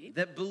aujourd'hui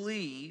that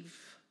believe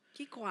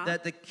qui croient that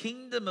the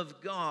kingdom of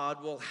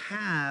God will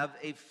have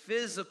a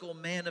physical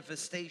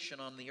manifestation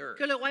on the earth.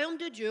 que le royaume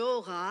de Dieu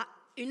aura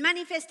une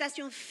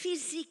manifestation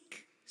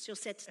physique sur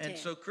cette And terre.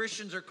 so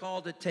Christians are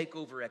called to take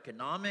over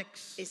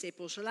economics, Et c'est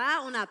pour cela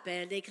qu'on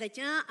appelle les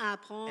chrétiens à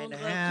prendre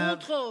And have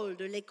contrôle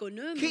de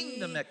l'économie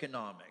kingdom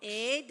economics,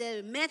 et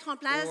de mettre en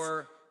place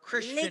or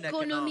Christian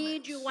l'économie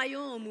economics. du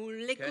royaume ou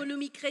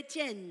l'économie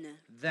chrétienne.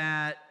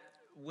 That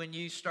when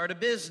you start a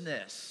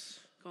business,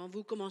 Quand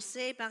vous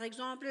commencez, par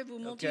exemple, vous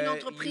montez okay, une you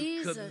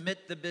entreprise, commit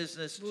the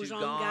business to vous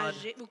God.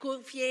 engagez, vous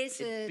confiez It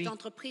cette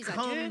entreprise à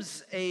Dieu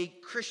becomes a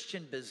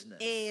Christian business.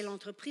 et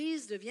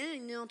l'entreprise devient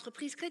une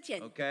entreprise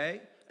chrétienne,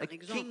 Okay? A Par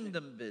exemple,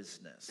 kingdom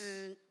business.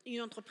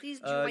 une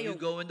entreprise du You royaume.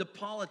 go into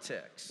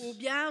politics. Ou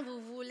bien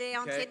vous voulez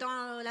entrer Okay.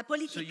 dans la So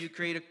politique. you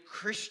create a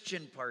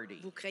Christian party.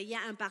 Vous créez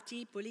un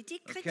parti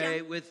politique Okay,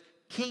 chrétien with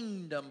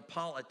kingdom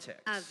politics.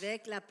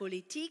 avec la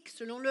politique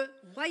selon le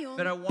royaume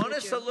But I want de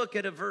us Dieu. to look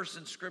at a verse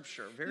in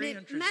Scripture. Very Mais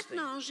interesting.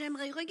 maintenant,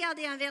 j'aimerais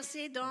regarder un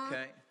verset dans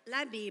Okay.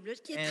 la Bible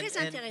qui est And très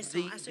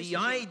intéressant à ce the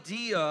sujet.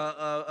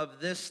 idea of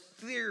this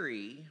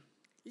theory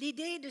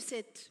L'idée de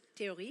cette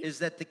théorie, is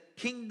that the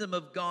kingdom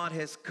of God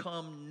has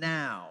come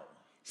now.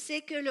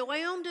 c'est que le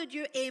royaume de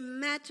Dieu est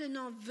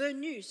maintenant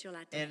venu sur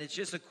la terre. And it's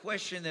just a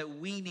question that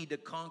we need to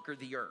conquer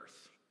the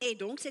earth. Et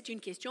donc, c'est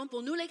une question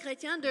pour nous les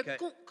chrétiens de Okay.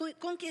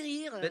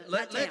 conquérir But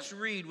la terre. let's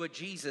read what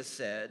Jesus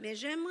said Mais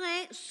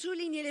j'aimerais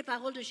souligner les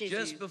paroles de Jésus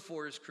just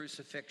before his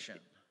crucifixion.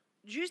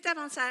 juste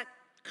avant sa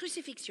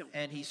crucifixion.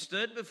 And he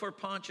stood before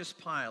Pontius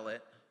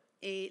Pilate,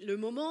 Et le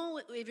moment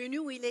est venu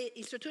où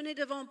il se tenait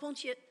devant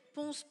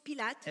Ponce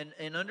Pilate.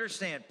 and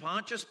understand,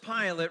 Pontius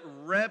Pilate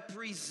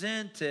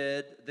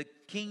represented the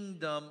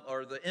kingdom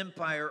or the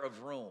empire of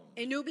Rome.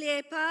 Et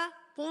n'oubliez pas,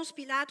 Ponce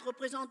Pilate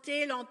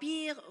représentait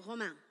l'Empire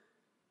romain.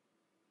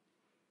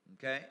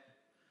 Okay?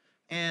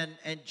 And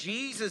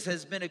Jesus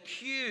has been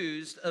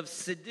accused of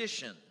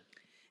sedition.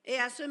 Et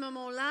à ce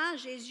moment-là,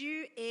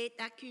 Jésus est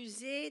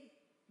accusé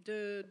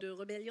de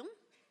rébellion.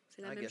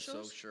 C'est la I même guess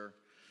chose. so, sure.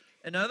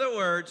 In other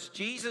words,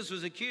 Jesus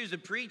was accused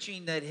of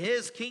preaching that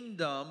his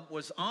kingdom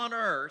was on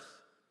earth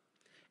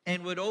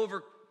and would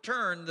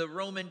overturn the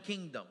Roman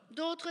kingdom.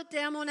 D'autres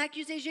termes, on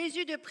accusait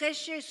Jésus de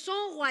prêcher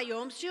son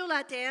royaume sur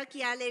la terre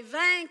qui allait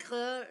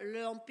vaincre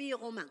l'Empire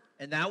romain.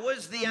 And that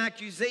was the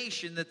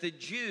accusation that the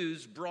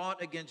Jews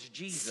brought against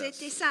C'était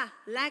Jesus. ça,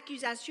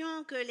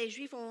 l'accusation que les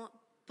Juifs ont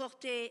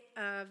portée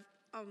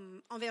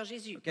envers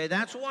Jésus. Okay,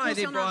 that's why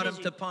they Concernant brought him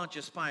Jésus. to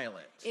Pontius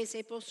Pilate. Et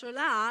c'est pour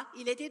cela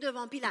il était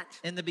devant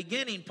Pilate. In the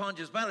beginning,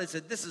 Pontius Pilate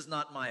said, "This is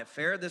not my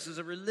affair, this is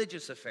a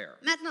religious affair."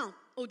 Maintenant,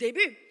 au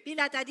début,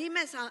 Pilate a dit,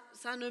 mais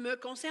ça ne me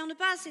concerne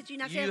pas, c'est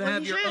une affaire You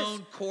have your religieuse.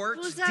 own courts,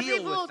 Vous avez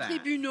deal vos with that.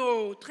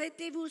 tribunaux,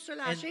 traitez-vous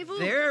cela chez And vous.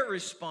 their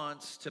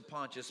response to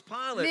Pontius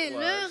Pilate Mais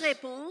leur was,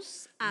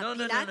 réponse à no,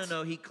 no, no, Pilate, no,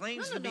 no. He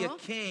claims Non, to non, be a non.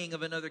 king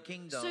of another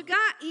kingdom. ce gars,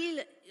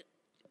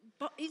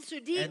 il se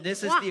dit And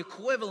this is roi the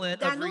equivalent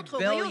d'un of autre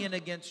rebellion royaume.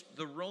 against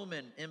the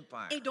Roman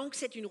Empire. Et donc,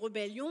 c'est une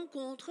rébellion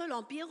contre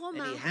l'Empire And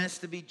romain. he has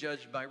to be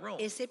judged by Rome.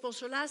 Et c'est pour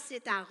cela,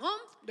 c'est à Rome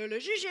de le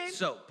juger.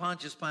 So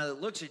Pontius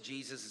Pilate looks at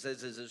Jesus and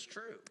says, "This is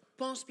true.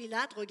 Ponce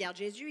Pilate regarde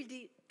Jésus, il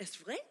dit, est-ce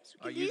vrai ce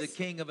Are qu'ils you the disent?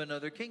 king of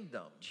another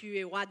kingdom?" Tu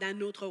es roi d'un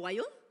autre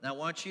royaume? Now I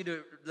want you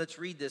to, let's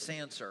read this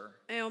answer.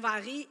 Et on va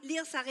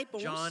lire sa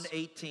réponse. John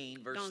 18,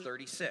 verse Dans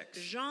 36.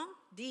 Jean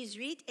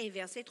 18 et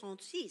verset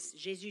 36.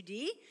 Jésus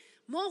dit,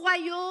 mon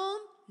royaume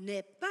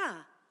n'est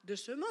pas de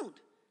ce monde,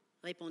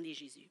 répondit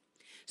Jésus.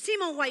 Si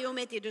mon royaume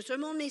était de ce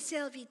monde, mes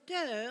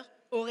serviteurs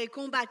auraient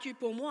combattu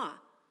pour moi,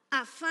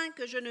 afin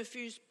que je ne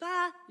fusse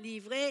pas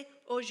livré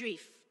aux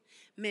Juifs.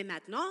 Mais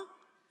maintenant,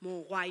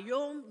 mon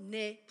royaume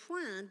n'est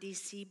point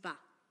d'ici-bas.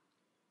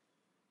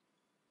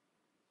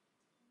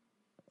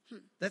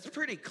 That's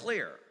pretty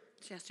clear.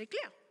 C'est assez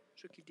clair,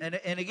 ce qu'il dit.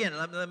 And again,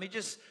 let me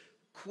just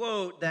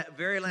quote that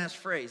very last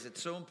phrase.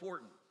 It's so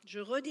important. Je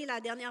redis la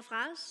dernière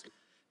phrase.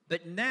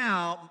 But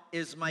now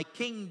is my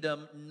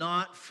kingdom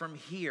not from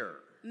here.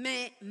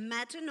 Mais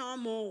maintenant,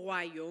 mon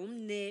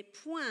royaume n'est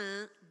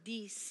point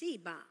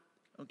d'ici-bas.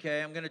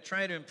 Okay, I'm going to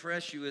try to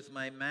impress you with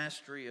my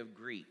mastery of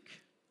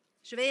Greek,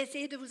 Je vais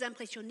essayer de vous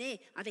impressionner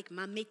avec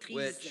ma maîtrise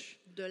which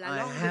de la I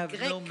langue have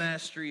grecque. no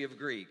mastery of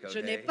Greek. Je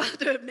n'ai Okay, pas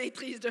de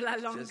maîtrise de la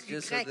langue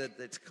just so grecque.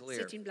 that it's clear.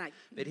 C'est une blague.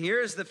 But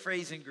here is the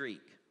phrase in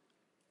Greek: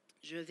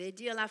 Je vais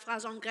dire la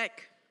phrase en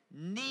grec.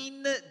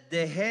 Nin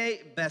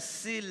dehe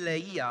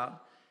basileia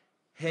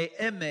he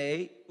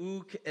eme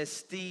uk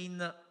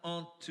estin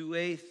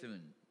ontuethun.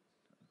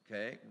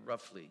 Okay,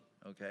 roughly.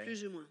 Okay,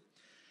 Plus ou moins.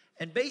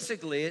 and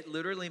basically it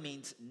literally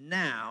means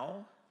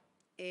now.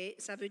 Et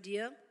ça veut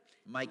dire,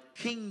 My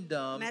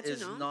kingdom is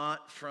Maintenant.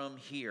 not from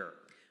here.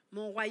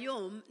 mon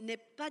royaume n'est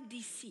pas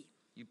d'ici.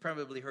 You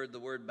probably heard the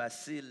word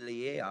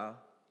basileia,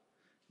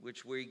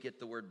 which where you get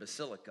the word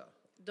basilica.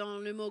 Dans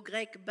le mot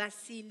grec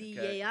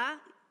basileia,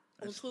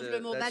 on That's trouve le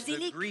mot that's the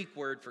basilique. Greek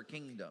word for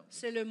kingdom.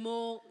 C'est le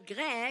mot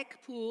grec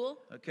pour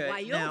Okay,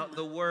 now royaume.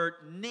 the word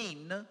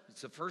nin,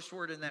 it's the first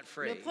word in that Le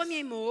phrase,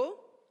 premier mot,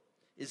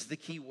 is the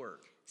key word.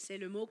 c'est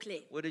le mot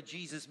clé. What did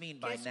Jesus mean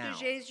by Qu'est-ce now? que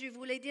Jésus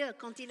voulait dire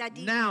quand il a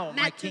dit Now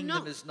my maintenant,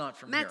 kingdom is not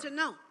from here.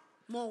 maintenant,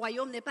 mon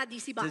royaume n'est pas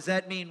d'ici-bas. Does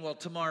that mean, well,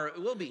 tomorrow it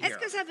will be Est-ce here?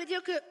 que ça veut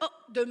dire que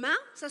demain,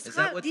 ça Is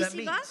sera that what that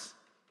d'ici-bas? means?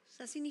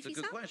 Ça It's a signifie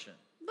good ça? question.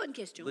 Bonne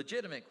question.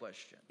 Legitimate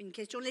question. Une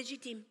question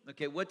légitime.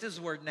 Okay, what does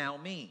the word now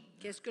mean?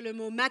 Qu'est-ce que le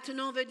mot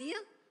maintenant veut dire?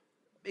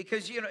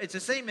 Because it's the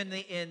same in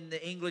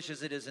the English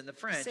as it is in the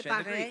French C'est and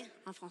the pareil Greek.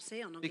 en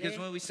français, en anglais, Because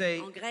when we say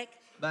en grec.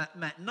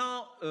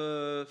 maintenant,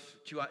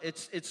 tu vois,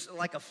 it's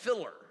like a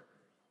filler.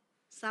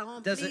 Ça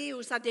remplit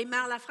ou ça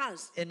démarre la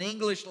phrase. In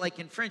English, like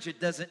in French, it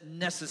doesn't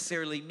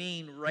necessarily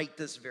mean right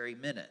this very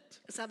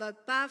minute. Ça ne veut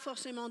pas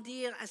forcément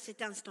dire à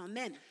cet instant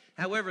même.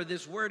 However,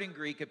 this word in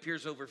Greek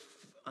appears over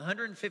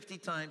 150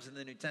 times in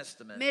the New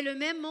Testament. Mais le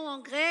même mot en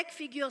grec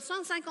figure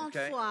 150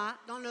 Okay. fois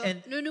dans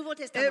And le Nouveau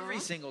Testament.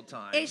 every single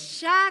time, Et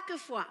chaque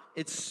fois,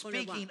 it's on le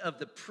voit. speaking of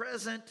the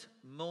present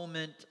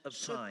moment of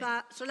time.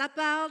 Cela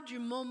parle du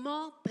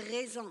moment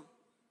présent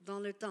dans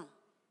le temps.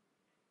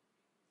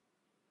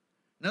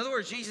 In other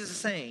words, Jesus is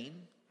saying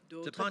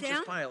to D'autres Pontius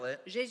termes, Pilate,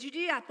 Jésus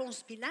dit à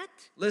Ponce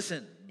Pilate,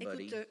 listen,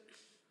 buddy, écoute,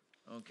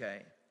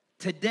 okay,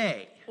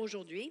 today,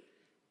 aujourd'hui,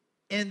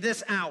 in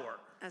this hour,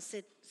 à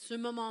ce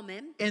moment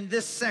même, in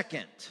this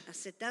second, à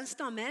cet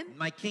instant même,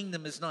 my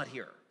kingdom is not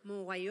here.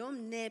 mon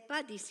royaume n'est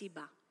pas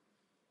d'ici-bas.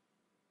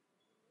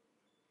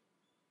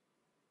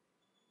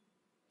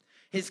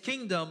 His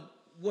kingdom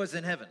was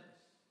in heaven.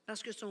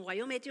 Parce que son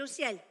royaume était au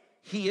ciel.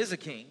 He is a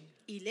king.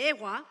 Il est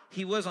roi,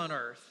 He was on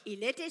earth.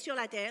 il était sur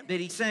la terre, But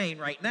he's saying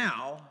right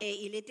now,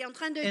 et il était en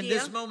train de in dire,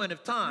 this moment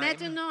of time,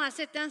 maintenant, à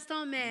cet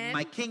instant même,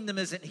 my kingdom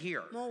isn't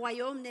here. mon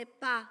royaume n'est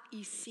pas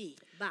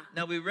ici-bas.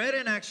 Now we read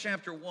in Acts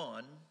chapter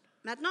 1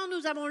 Maintenant,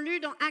 nous avons lu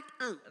dans Acte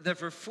 1 that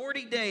for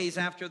 40 days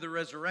after the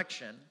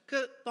resurrection,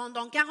 que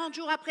pendant 40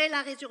 jours après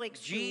la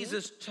résurrection,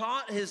 Jesus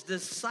taught his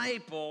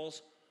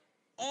disciples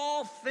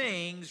all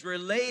things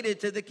related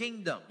to the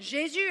kingdom.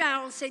 Jésus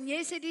a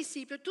enseigné ses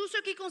disciples tout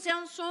ce qui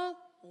concerne son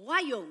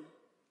royaume.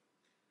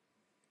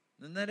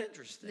 Isn't that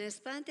interesting? N'est-ce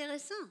pas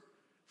intéressant?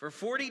 For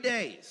 40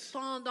 days,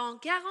 Pendant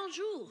 40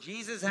 jours,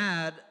 Jesus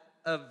had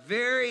a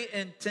very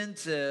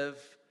intensive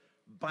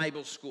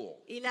Bible school.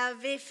 il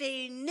avait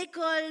fait une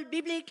école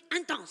biblique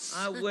intense.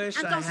 I wish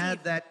I intensive.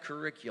 had that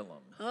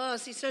curriculum. Oh,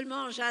 si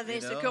seulement j'avais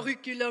You ce know?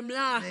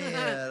 curriculum-là.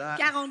 Man,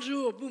 40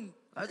 jours, boum.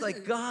 I was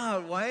like,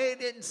 God, why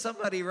didn't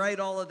somebody write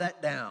all of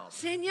that down?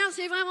 Seigneur,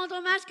 c'est vraiment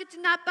dommage que tu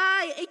n'as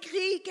pas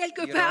écrit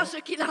quelque You part know?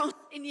 ce qu'il a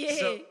enseigné.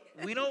 So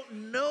we don't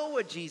know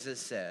what Jesus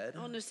said.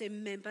 On ne sait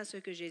même pas ce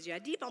que Jésus a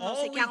dit pendant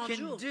All ces we 40 can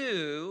jours.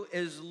 do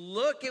is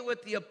look at what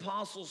the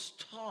apostles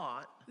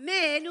taught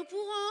Mais nous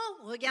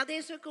pourrons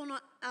regarder ce qu'on a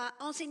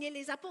enseigné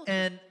les apôtres.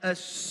 and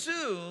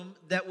assume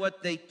that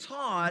what they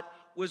taught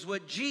was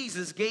what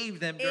Jesus gave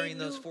them Et during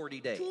those nous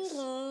 40 days.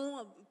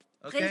 pourrons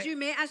Okay?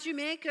 présumer,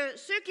 assumer que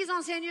ce qu'ils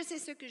enseignent, c'est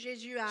ce que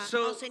Jésus a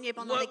So, enseigné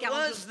pendant les what 40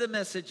 was jours. the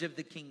message of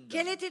the kingdom?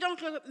 Quel était donc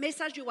le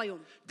message du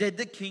royaume? Did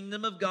the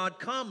kingdom of God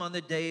come on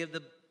the day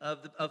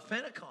of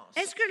Pentecost?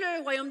 Est-ce que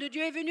le royaume de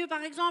Dieu est venu,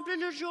 par exemple,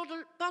 le jour de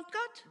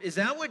Pentecôte? Is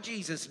that what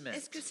Jesus meant?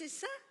 Est-ce que c'est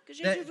ça que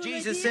Jésus That voulait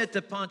Jesus dire? said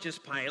to Pontius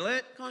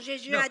Pilate, Quand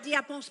Jésus No. a dit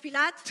à Ponce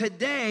Pilate,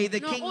 today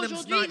the non, kingdom's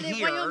aujourd'hui, not le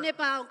royaume here. n'est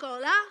pas encore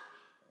là.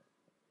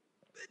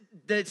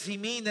 Does he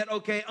mean that,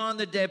 okay, on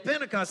the day of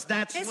Pentecost,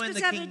 that's Est-ce when que the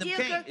ça veut kingdom dire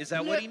came? que Is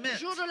that what he le meant?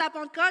 jour de la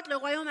Pentecôte, le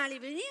royaume allait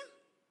venir?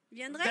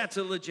 Viendrait? That's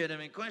a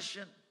legitimate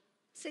question.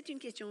 C'est une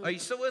question Are you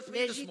still with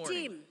me this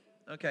morning? légitime.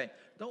 Okay,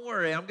 don't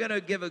worry. I'm going to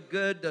give a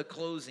good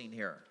closing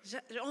here.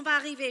 On va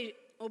arriver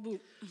au bout.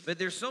 But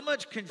there's so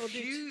much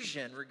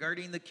confusion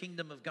regarding the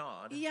kingdom of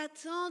God Il y a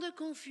tant de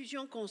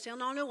confusion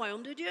concernant le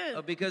royaume de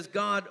Dieu. because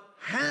God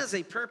has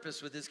a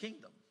purpose with his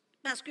kingdom.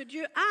 Parce que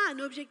Dieu a un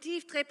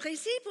objectif très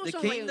précis pour The son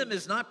kingdom royaume.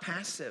 is not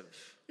passive.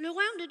 Le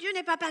royaume de Dieu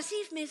n'est pas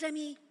passif, mes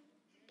amis.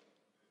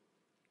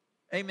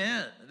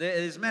 Amen.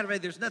 As a matter of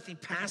fact, there's nothing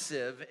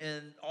passive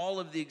in all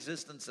of the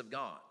existence of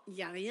God. Il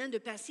n'y a rien de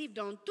passif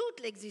dans toute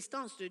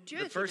l'existence de Dieu.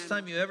 The first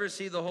finalement. time you ever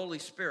see the Holy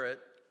Spirit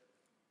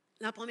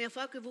La première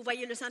fois que vous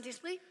voyez le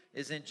Saint-Esprit,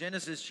 is in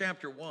Genesis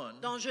chapter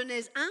 1, dans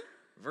Genèse 1,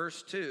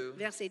 verse 2,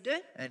 verset 2,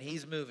 and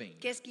he's moving.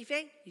 qu'est-ce qu'il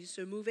fait? Il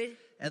se mouvait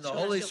And the sur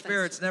la Holy surface.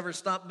 Spirit's never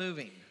stopped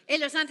moving. Et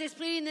le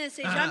Saint-Esprit ne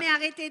s'est jamais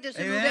arrêté de se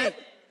Amen. mouver.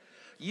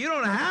 You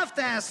don't have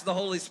to ask the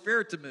Holy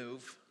Spirit to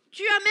move.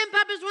 Tu n'as même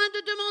pas besoin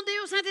de demander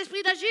au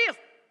Saint-Esprit d'agir.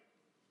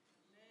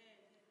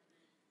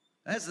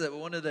 That's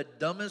one of the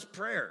dumbest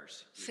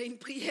prayers. C'est une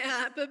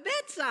prière un peu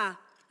bête, ça.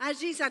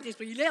 Agis,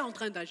 Saint-Esprit. Il est en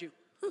train d'agir.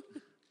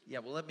 Yeah,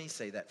 well, let me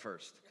say that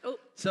first. Oh,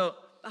 So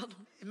pardon.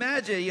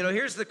 imagine,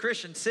 here's the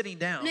Christian sitting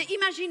down. Mais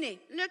imaginez,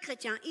 le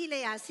chrétien, il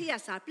est assis à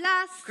sa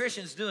place.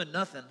 Christian's doing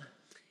nothing.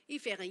 Il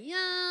fait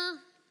rien.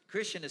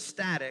 Christian is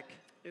static.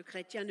 Le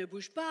chrétien ne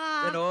bouge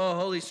pas. Then, oh,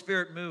 Holy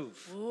Spirit, move.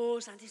 Oh,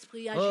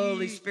 Saint-Esprit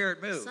Holy agit.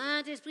 Spirit, move.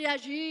 Saint-Esprit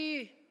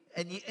agit.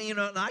 And, and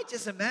I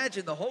just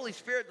imagine the Holy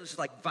Spirit was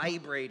like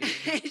vibrating.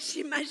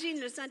 J'imagine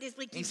le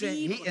Saint-Esprit qui He said,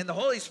 vibre. and the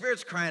Holy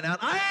Spirit's crying out,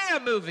 I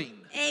am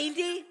moving. Et il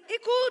dit,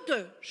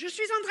 écoute, je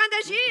suis en train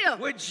d'agir.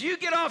 Would you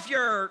get off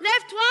your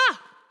Lève-toi.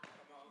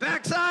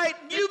 backside?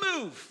 You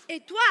move. Et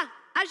toi,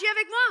 agis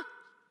avec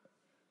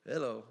moi.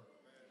 Hello.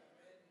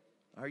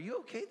 Are you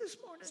okay this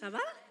morning? Ça va?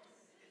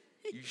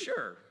 You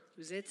sure?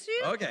 Vous êtes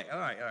sûr? Okay, all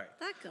right.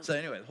 D'accord. So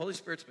anyway, the Holy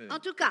Spirit's moving. En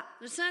tout cas,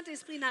 le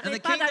Saint-Esprit And the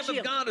n'arrête pas kingdom d'agir.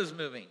 of God is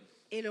moving.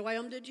 Et le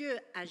royaume de Dieu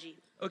agit.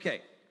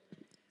 Okay.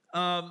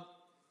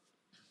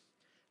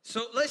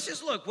 So let's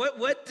just look.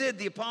 What did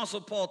the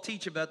Apostle Paul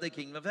teach about the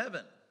kingdom of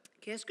heaven?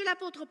 Qu'est-ce que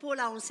l'apôtre Paul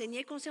a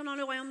enseigné concernant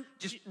le royaume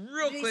Just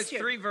real des quick, cieux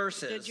 3 de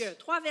verses. Dieu?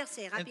 3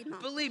 versets, And rapidement.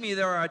 believe me,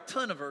 there are a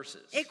ton of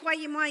verses. Et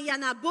croyez-moi, il y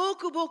en a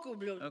beaucoup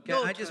Okay,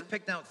 I d'autres. just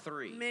picked out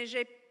 3. Mais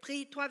j'ai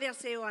pris 3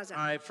 versets au All hasard.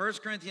 right, 1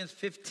 Corinthians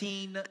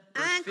 15, 1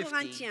 verse 50.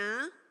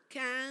 Corinthiens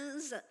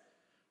 15,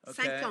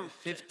 Okay, 50.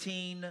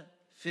 15:50.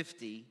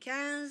 15,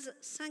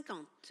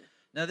 50.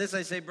 Now this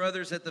I say,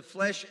 brothers, that the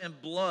flesh and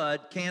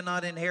blood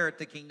cannot inherit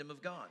the kingdom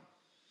of God.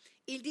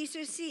 Il dit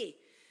ceci,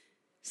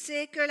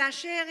 c'est que la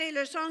chair et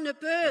le sang ne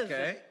peuvent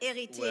Okay.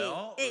 hériter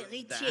Well,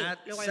 that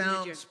le royaume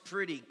de Dieu. sounds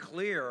pretty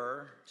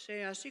clear.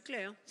 C'est assez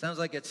clair. Sounds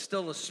like it's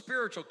still a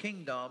spiritual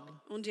kingdom.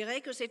 On dirait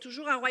que c'est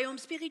toujours un royaume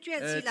spirituel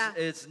si la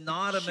It's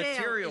not a chair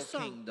et material sang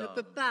ne kingdom.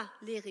 peut pas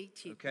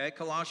l'hériter. Okay,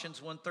 Colossians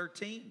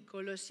 1:13.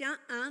 Colossiens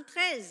 1,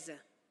 13.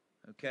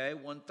 Okay,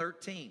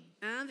 1:13.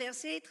 1,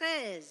 verset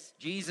 13.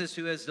 Jesus,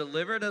 who has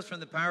delivered us from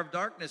the power of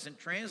darkness and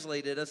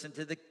translated us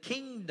into the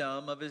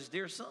kingdom of his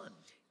dear Son.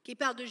 Qui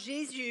parle de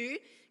Jésus,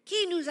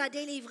 qui nous a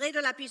délivrés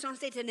de la puissance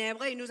des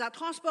ténèbres et nous a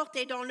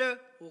transportés dans le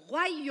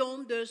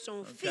royaume de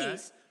son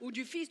Fils, ou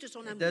du Fils de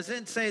son It amour.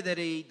 doesn't say that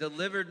he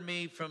delivered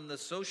me from the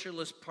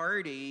Socialist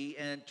Party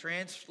and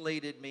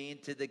translated me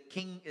into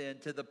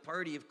the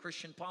party of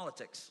Christian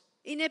politics.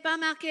 Il n'est pas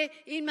marqué,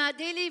 il m'a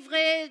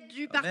délivré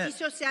du Amen. Parti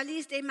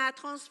socialiste et m'a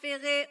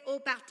transféré au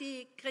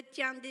Parti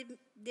chrétien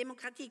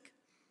démocratique.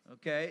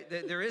 Okay,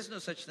 there is no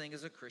such thing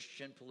as a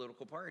Christian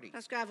political party.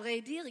 Parce qu'à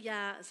vrai dire,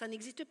 ça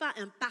n'existe pas,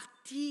 un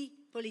parti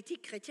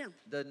politique chrétien.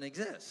 Doesn't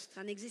exist.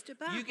 Ça n'existe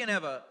pas. You can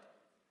have a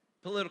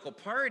political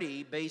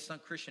party based on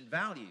Christian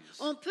values.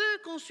 On peut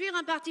construire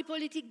un parti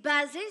politique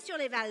basé sur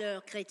les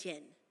valeurs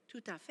chrétiennes.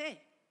 Tout à fait.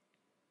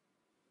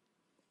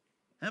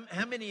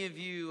 How many of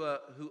you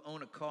who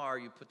own a car,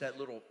 you put that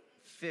little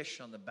fish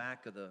on the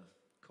back of the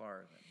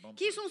car? that bumper?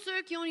 Qui sont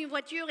ceux qui ont une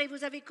voiture et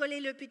vous avez collé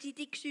le petit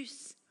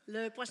ixus,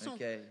 le poisson,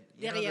 Okay,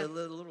 you know derrière?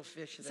 the little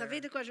fish Vous there?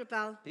 savez de quoi je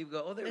parle? People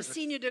go, oh, Le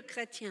signe de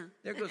chrétien.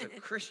 there goes a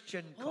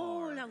Christian car.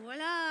 Oh, là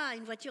voilà,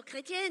 une voiture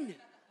chrétienne.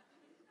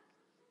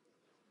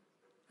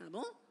 Ah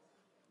bon?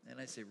 And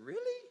I say,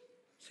 really?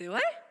 C'est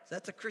vrai?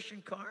 That's a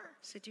Christian car?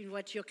 C'est une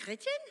voiture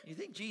chrétienne? You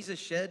think Jesus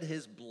shed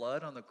his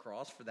blood on the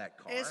cross for that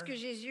car? Est-ce que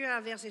Jésus a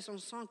versé son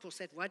sang pour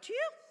cette voiture?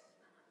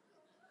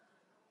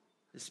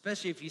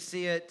 Especially if you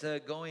see it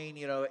going,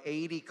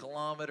 80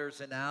 kilometers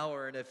an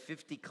hour in a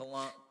 50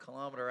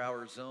 kilometer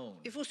hour zone.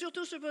 Il faut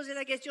surtout se poser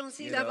la question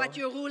si You la know?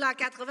 voiture roule à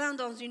 80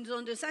 dans une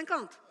zone de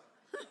 50.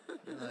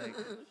 Like,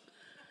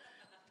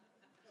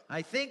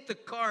 I think the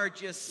car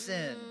just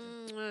sinned.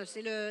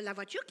 C'est la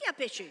voiture qui a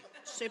péché.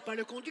 C'est pas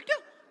le conducteur.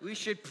 We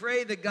should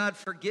pray that God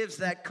forgives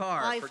that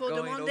car Ah, il for faut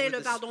going demander over le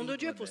the pardon de speed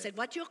Dieu pour limit. cette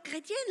voiture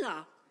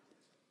chrétienne-là.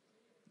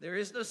 There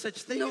is no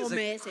such thing Non, as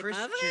mais a c'est pas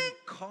Christian vrai.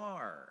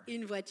 car.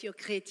 Une voiture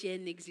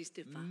chrétienne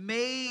n'existe pas.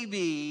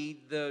 Maybe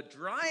the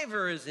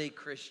driver is a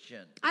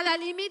Christian. À la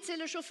limite, c'est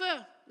le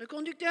chauffeur, le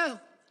conducteur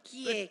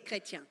qui est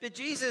chrétien. But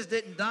Jesus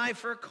didn't die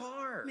for a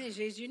car. Mais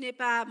Jésus n'est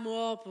pas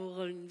mort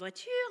pour une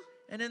voiture.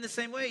 And in the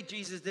same way,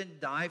 Jesus didn't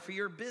die for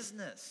your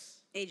business.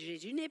 Et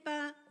Jésus n'est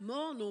pas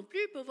mort non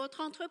plus pour votre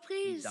He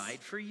entreprise. died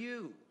for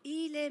you.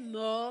 Il est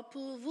mort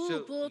pour vous, So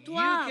pour you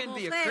toi, can mon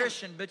be a frère.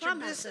 Christian, but Toi, your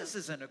ma business sœur.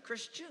 isn't a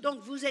Christian.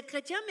 Donc vous êtes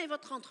chrétien, mais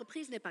votre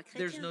entreprise n'est pas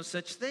There's chrétienne. no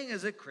such thing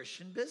as a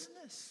Christian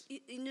business.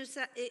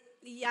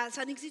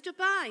 Ça n'existe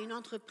pas, une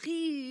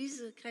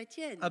entreprise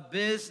chrétienne. A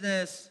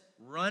business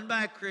run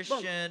by a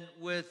Christian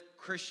with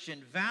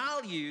Christian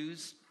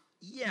values,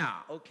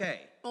 yeah, okay.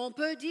 On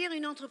peut dire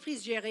une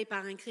entreprise gérée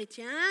par un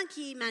chrétien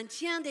qui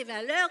maintient des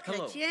valeurs Hello.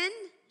 chrétiennes.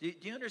 Do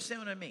you understand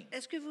what I mean?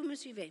 Est-ce que vous me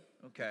suivez?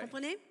 Okay. Vous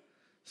comprenez?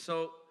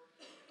 So,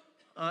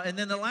 and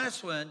then the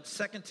last one,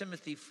 2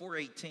 Timothy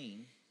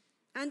 4:18.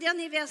 Un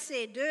dernier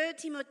verset, 2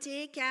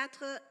 Timothée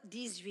 4,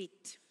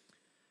 18.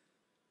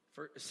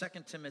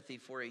 2 Timothy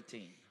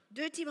 4:18.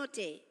 2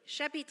 Timothée,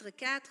 chapitre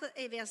 4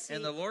 et verset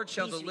And the Lord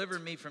shall 18. deliver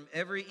me from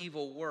every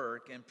evil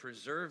work and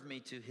preserve me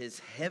to his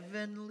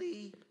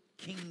heavenly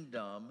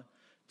kingdom,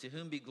 to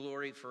whom be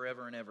glory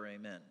forever and ever.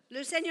 Amen.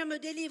 Le Seigneur me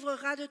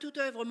délivrera de toute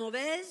œuvre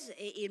mauvaise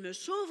et il me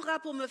sauvera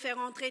pour me faire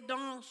entrer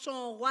dans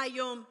son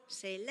royaume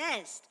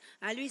céleste.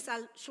 À lui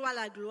soit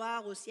la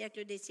gloire au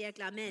siècle des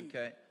siècles. Amen.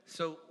 Okay.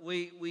 So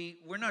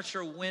we're not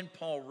sure when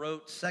Paul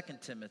wrote 2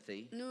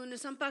 Timothy. Nous ne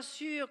sommes pas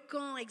sûrs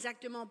quand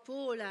exactement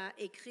Paul a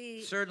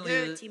écrit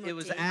Certainly 2 it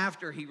was Timothée.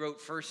 after he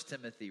wrote 1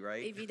 Timothy,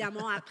 right?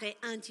 Évidemment, après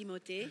 1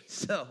 Timothée.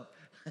 So,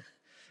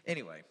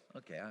 anyway,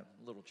 okay, a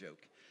little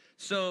joke.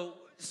 So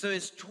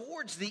it's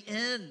towards the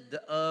end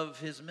of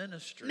his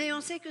ministry. Mais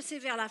on sait que c'est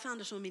vers la fin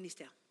de son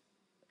ministère.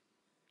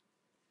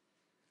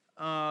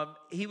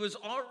 He was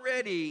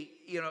already,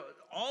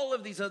 all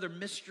of these other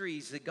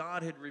mysteries that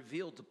God had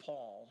revealed to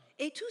Paul.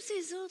 Et tous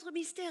ces autres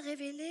mystères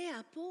révélés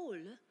à Paul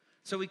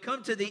So we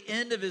come to the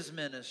end of his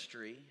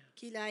ministry,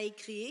 qu'il a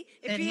écrit.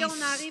 Et and puis he's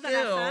on arrive à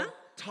la still fin.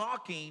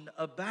 talking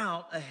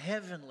about a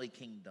heavenly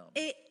kingdom.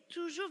 Et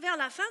toujours vers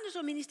la fin de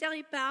son ministère,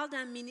 il parle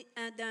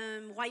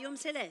d'un royaume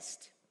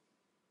céleste.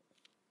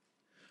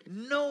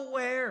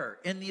 Nowhere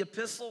in the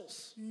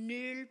epistles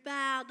Nulle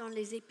part dans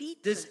les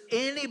épîtres, does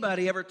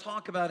anybody ever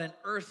talk about an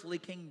earthly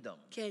kingdom.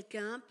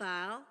 quelqu'un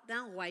parle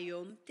d'un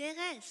royaume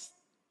terrestre.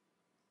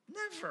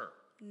 Never.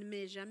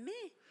 Mais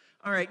jamais.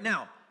 All right,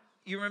 now,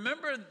 you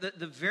remember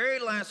the very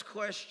last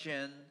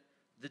question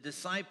the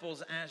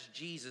disciples asked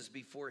Jesus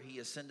before he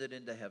ascended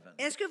into heaven.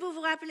 Est-ce que vous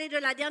vous rappelez de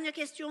la dernière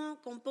question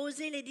qu'ont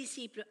posée les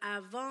disciples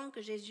avant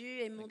que Jésus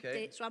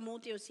soit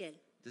monté au ciel?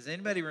 Does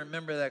anybody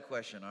remember that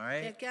question, all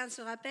right? Quelqu'un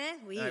se rappelle?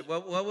 Oui. All right,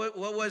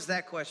 what was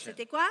that question?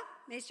 C'était quoi,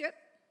 messieurs?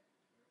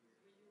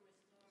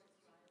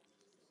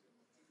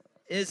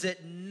 Is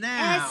it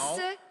now Est-ce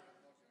that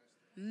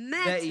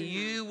maintenant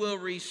you will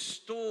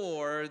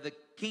restore the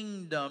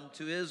kingdom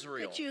to que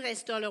Israel? tu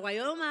restaures le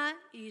royaume à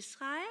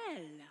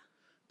Israël?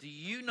 Do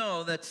you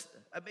know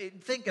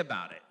think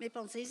about it. Mais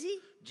pensez-y.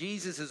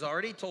 Jesus has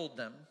already told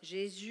them,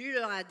 Jésus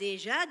leur a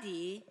déjà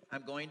dit,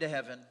 I'm going to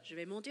heaven je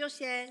vais monter au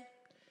ciel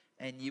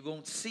and you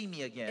won't see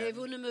me et again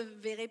vous ne me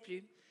verrez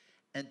plus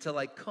until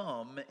I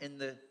come in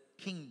the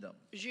kingdom.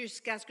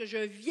 jusqu'à ce que je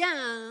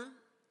vienne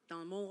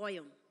dans mon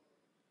royaume.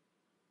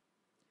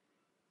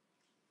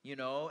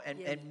 And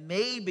Yeah. and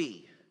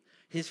maybe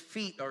his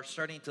feet are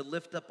starting to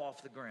lift up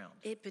off the ground.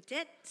 Et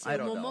peut-être c'est I au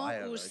don't know, moment I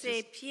don't où know, ses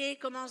it's just pieds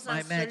commencent my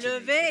à se imagination,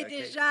 lever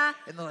okay? déjà.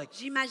 And they're like,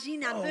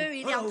 J'imagine un oh, peu,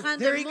 il est en oh, train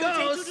de there he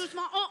monter goes. tout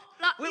doucement. Oh,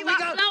 là, We il va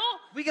got, là-haut.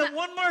 we got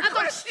one more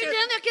Attends, question. une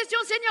dernière question,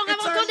 Seigneur,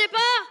 It's avant ton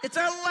départ. It's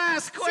our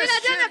last C'est la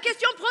question. dernière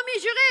question, promis,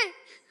 juré.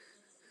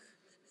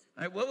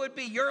 All right, what would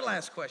be your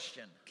last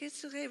question? Quelle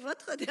serait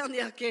votre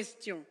dernière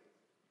question?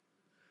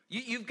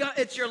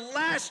 It's your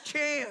last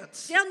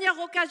chance. Dernière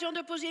occasion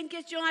de poser une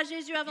question à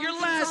Jésus avant Your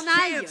qu'il last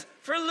s'en aille. chance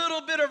for a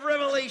little bit of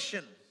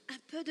revelation. Un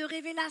peu de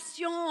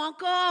révélation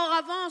encore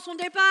avant son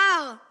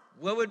départ.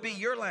 What would be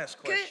your last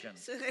Quelle question?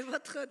 serait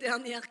votre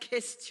dernière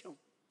question?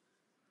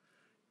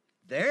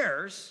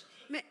 Theirs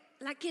Mais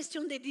la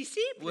question des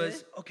disciples.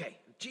 was, okay,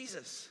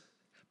 Jesus,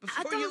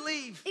 before Attends, you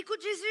leave,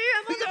 écoute Jésus,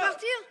 avant de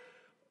partir,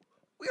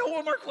 we got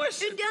one more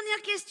question. une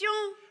dernière question.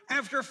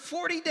 After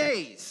 40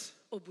 days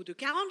Au bout de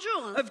 40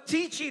 jours, of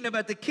teaching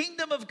about the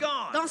kingdom of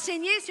God,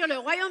 d'enseigner sur le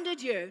royaume de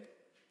Dieu,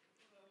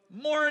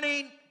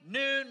 morning,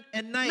 noon,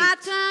 and night,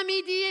 matin,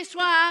 midi et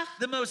soir,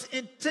 the most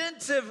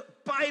intensive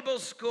Bible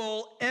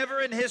school ever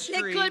in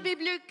history. l'école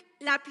biblique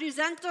la plus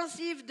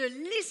intensive de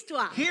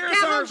l'histoire. Here's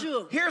 40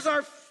 jours.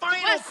 our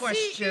final Voici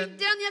question. une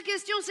dernière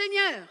question,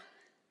 Seigneur.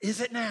 Is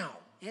it now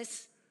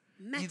Est-ce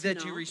that you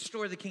maintenant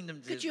restore the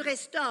kingdom to que tu Israel?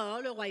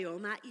 restaures le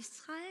royaume à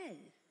Israël?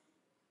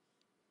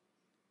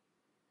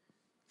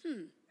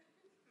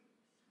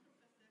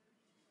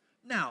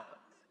 Now,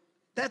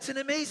 that's an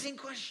amazing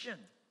question.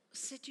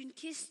 C'est une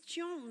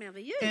question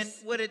merveilleuse. And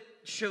what it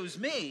shows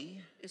me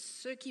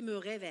Ce qui me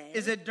révèle,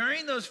 is that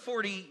during those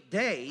 40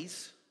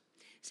 days,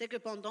 c'est que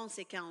pendant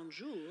ces 40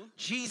 jours,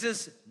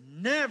 Jesus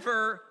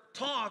never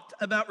talked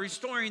about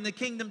restoring the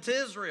kingdom to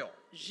Israel.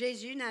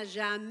 Jésus n'a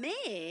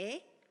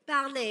jamais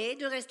parlé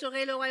de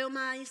restaurer le royaume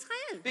à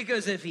Israël.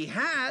 Because if he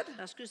had,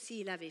 Parce que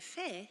s'il avait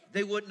fait,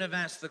 they wouldn't have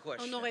asked the on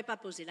question. n'aurait pas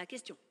posé la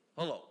question.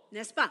 Hello.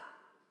 N'est-ce pas?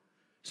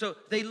 So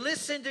they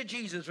listened to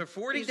Jesus for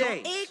 40 Ils ont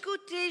days.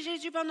 écouté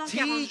Jésus pendant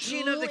 40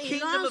 Teaching jours. of the Il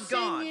kingdom of God.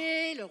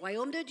 enseignait le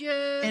royaume de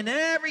Dieu. And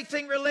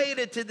everything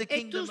related to the Et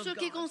kingdom tout of ce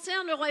qui God.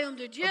 concerne le royaume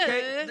de Dieu,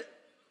 Okay?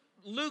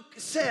 Luke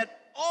said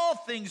all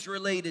things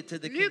related to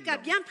the Luc a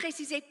kingdom. bien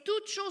précisé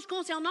toutes choses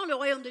concernant le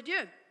royaume de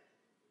Dieu.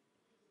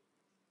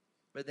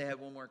 But they had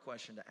one more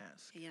question to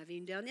ask. Et il y avait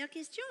une dernière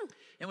question.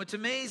 And what's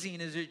amazing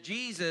is that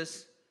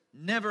Jesus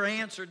never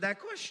answered that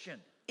question.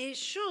 Et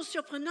chose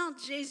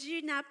surprenante,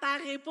 Jésus n'a pas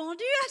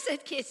répondu à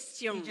cette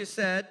question. He just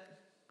said,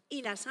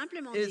 Il a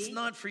simplement it's dit,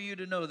 not for you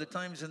to know the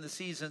times and the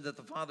season that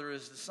the Father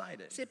has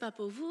decided. c'est pas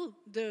pour vous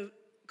de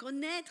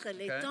connaître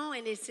les Okay. temps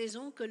et les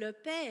saisons que le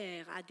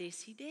Père a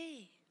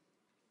décidé.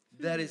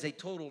 That is a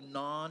total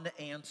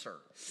non-answer.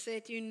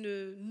 C'est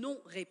une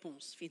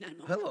non-réponse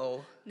finalement.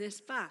 Hello.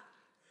 N'est-ce pas?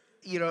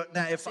 You know,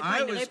 now if C'est pas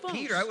I une was réponse.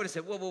 Peter, I would have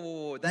said, whoa, whoa,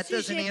 whoa, whoa. That Si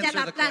doesn't j'étais à answer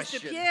la the place de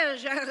question. Pierre,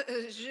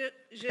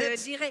 je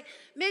It's- dirais,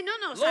 mais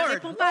non, ça Lord, ne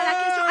répond pas à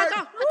la question. Lord,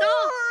 Attends,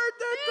 Lord,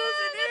 that Eh,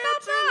 doesn't n'aie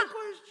answer pas the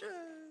question.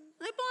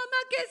 réponds à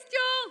ma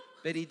question.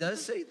 But he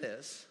does say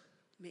this,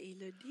 Mais il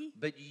le dit,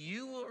 but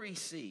you will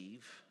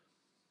receive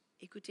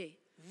écoutez,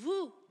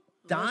 vous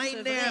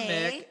dynamic,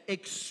 recevrez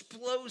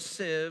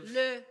explosive,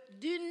 le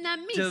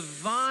dynamisme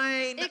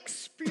divine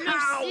explosif,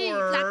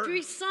 power la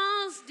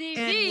puissance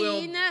and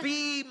will divine.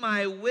 be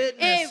my Et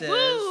witnesses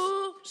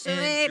vous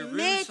serez in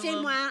mes Jerusalem,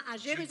 témoins à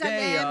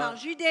Jérusalem, Judea, en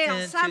Judée, en and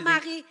to the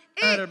Samarie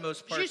et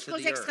uttermost parts jusqu'aux of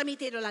the earth.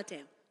 extrémités de la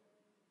terre.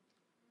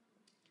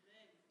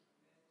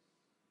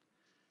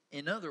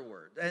 In other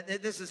words, and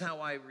this is how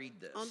I read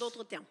this. En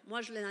d'autres termes,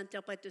 moi je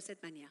l'interprète de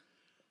cette manière.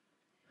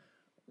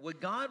 What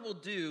God will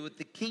do with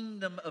the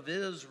kingdom of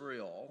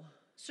Israel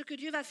Ce que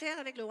Dieu va faire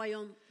avec le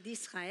royaume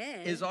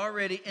d'Israël, is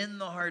already in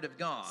the heart of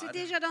God. c'est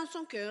déjà dans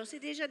son cœur, c'est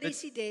déjà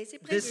décidé, c'est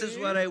This is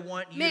prévu. what I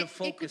want you Mais to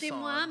focus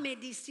écoutez-moi, on. mes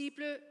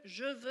disciples,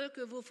 je veux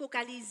que vous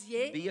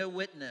focalisiez Be a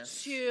witness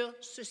sur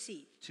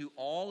ceci. to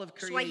all of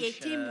Soyez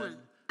creation témoins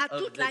à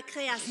of toute la the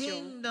création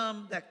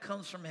kingdom that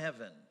comes from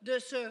heaven. De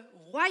ce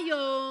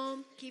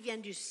royaume qui vient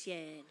du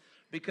ciel.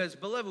 Because,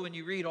 beloved, when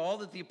you read all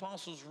that the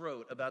apostles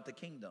wrote about the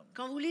kingdom,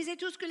 Quand vous lisez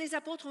tout ce que les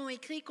apôtres ont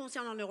écrit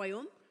concernant le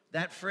royaume,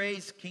 that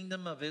phrase,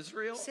 kingdom of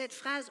Israel, cette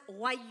phrase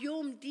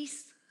royaume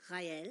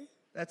d'Israël,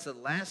 that's the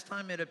last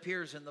time it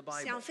appears in the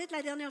c'est Bible. en fait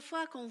la dernière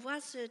fois qu'on voit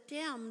ce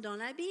terme dans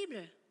la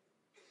Bible.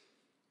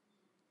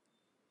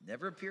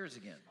 Never appears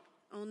again.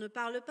 On ne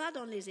parle pas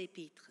dans les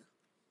épîtres.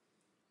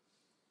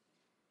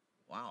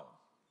 Wow.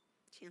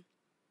 Tiens.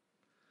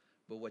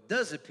 But what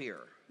does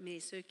appear Mais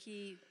ce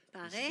qui is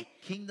paraît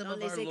the kingdom dans of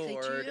les our Lord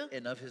Écritures,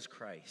 and of his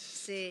Christ.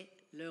 c'est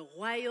le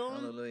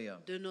royaume Hallelujah.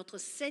 de notre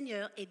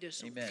Seigneur et de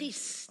son Amen.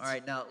 Christ. All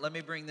right, now let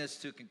me bring this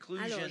to a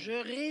conclusion. Alors, je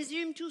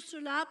résume tout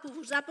cela pour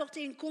vous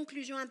apporter une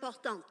conclusion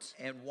importante.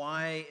 And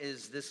why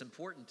is this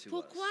important to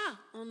Pourquoi us?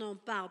 on en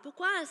parle?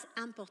 Pourquoi est-ce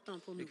important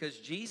pour nous? Because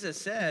Jesus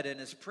said in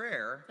his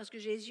prayer, Parce que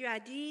Jésus a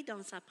dit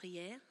dans sa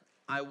prière,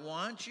 I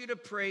want you to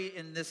pray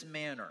in this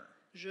manner.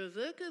 je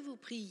veux que vous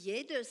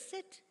priez de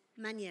cette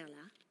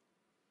manière-là.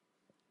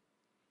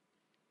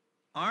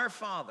 Our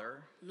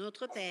Father,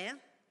 Notre Père,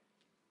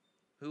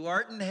 who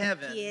art in qui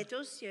heaven, est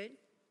aux cieux,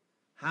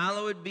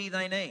 hallowed be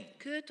thy name.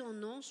 que ton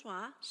nom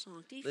soit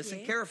sanctifié.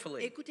 Listen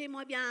carefully.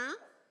 Écoutez-moi bien, hein?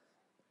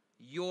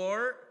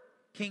 Your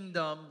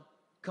kingdom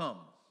come.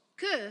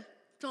 Que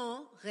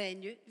ton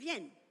règne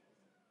vienne.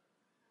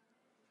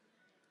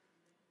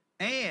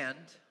 and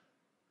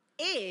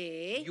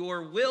et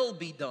your will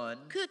be done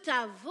que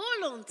ta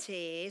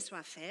volonté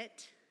soit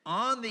faite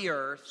on the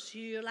earth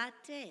sur la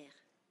terre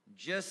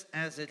just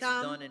as it's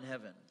comme done in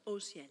heaven. au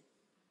ciel.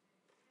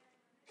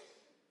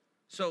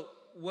 So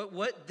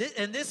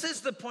and this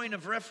is the point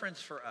of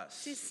reference for us.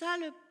 C'est ça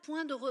le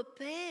point de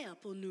repère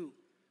pour nous.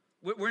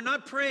 We're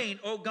not praying,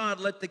 oh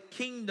God, let the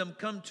kingdom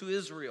come to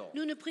Israel.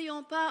 Nous ne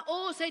prions pas,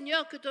 oh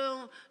Seigneur, que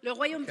le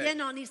royaume Okay.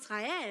 vienne en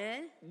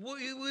Israël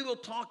We will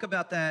talk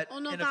about that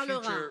On en in a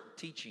parlera. future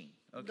teaching,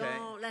 okay?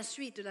 dans la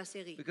suite de la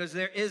série. Because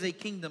there is a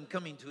kingdom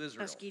coming to Israel.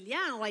 Parce qu'il y a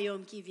un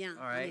royaume qui vient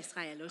All en right?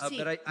 Israël aussi.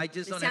 But I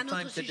just Mais don't c'est have un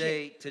time autre sujet.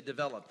 today to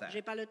develop that. Je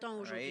n'ai pas le temps All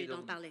aujourd'hui right?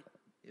 d'en parler.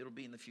 It'll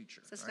be in the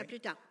future. Ça all sera right? plus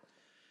tard.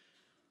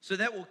 So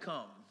that will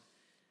come.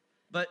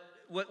 But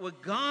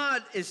what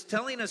God is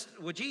telling us,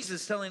 what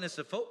Jesus is telling us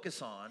to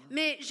focus on,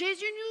 Mais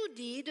Jésus nous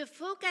dit de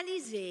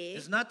focaliser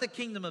is not the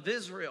kingdom of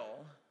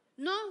Israel,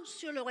 non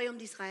sur le royaume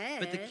d'Israël,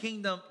 but the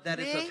kingdom that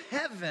is mais of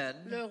heaven,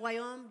 le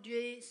royaume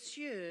des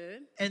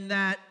cieux, and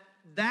that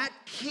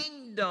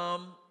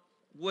kingdom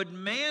would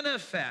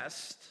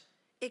manifest.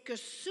 et que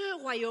ce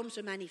royaume se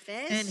And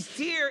manifeste.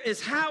 here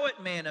is how it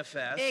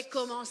manifests. Et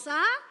comment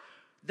ça?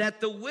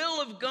 That the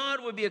will of God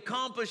would be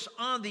accomplished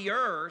on the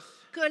earth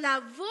Que la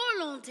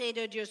volonté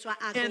de Dieu soit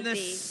in the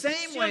accomplie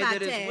same sur way la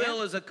that His will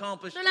terre, is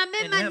accomplished de la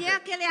même in manière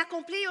heaven. qu'elle est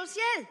accomplie au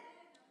ciel.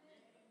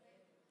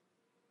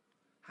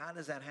 How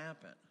does that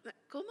happen? Mais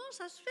comment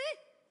ça se fait?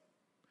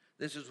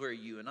 This is where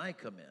you and I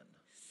come in.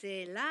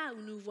 C'est là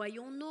où nous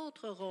voyons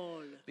notre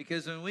rôle.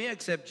 Because when we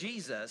accept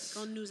Jesus,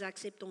 Quand nous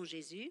acceptons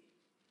Jésus,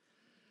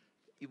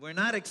 we're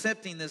not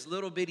accepting this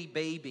little bitty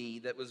baby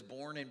that was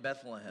born in nous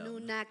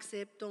Bethlehem.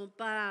 n'acceptons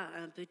pas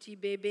un petit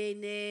bébé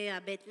né à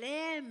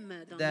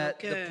Bethléem dans nos That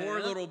the poor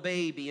cœurs. little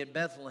baby in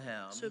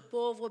Bethlehem Ce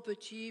pauvre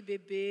petit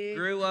bébé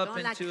grew up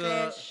dans la into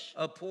crèche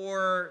a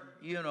poor,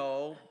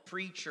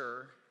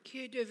 preacher.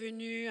 qui est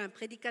devenu un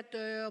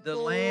prédicateur The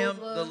lamb,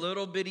 the pauvre,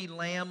 little bitty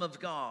lamb of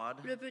God,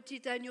 le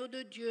petit agneau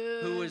de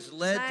Dieu, who was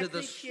led to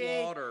the sacrifié,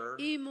 slaughter,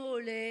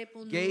 immolé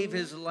pour gave nous,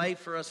 his life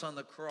for us on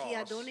the qui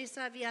a cross. donné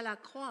sa vie à la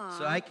croix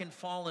So I can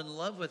fall in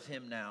love with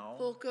him now,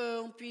 pour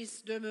qu'on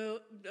puisse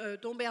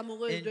tomber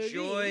amoureux de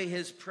enjoy lui,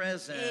 his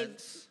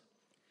presence,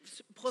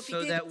 so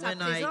profiter that de sa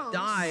when I présence,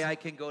 die, I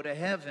can go to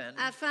heaven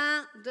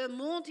afin de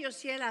monter au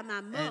ciel à ma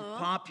and mort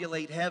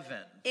populate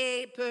heaven.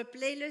 et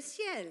peupler le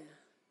ciel.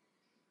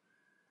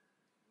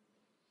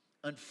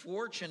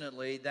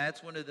 Unfortunately,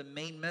 that's one of the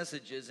main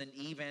messages in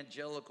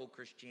evangelical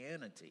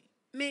Christianity.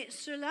 Mais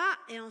cela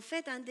est en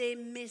fait un des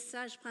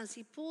messages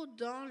principaux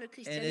dans le And it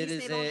christianisme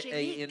is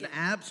évangélique. an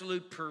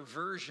absolute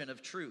perversion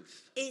of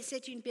truth. Et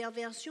c'est une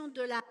perversion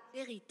de la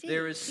vérité.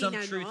 There is some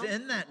Finalement, truth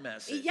in that il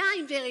message, y a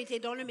une vérité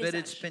dans le but it's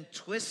message, been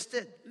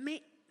twisted,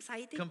 mais ça a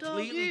été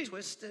completely tordu.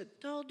 twisted.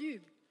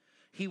 Tordu.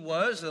 He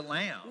was a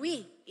lamb,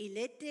 Oui, il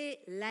était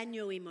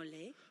l'agneau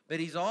immolé, but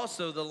he's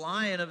also the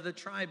lion of the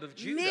tribe of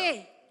Judah.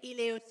 mais il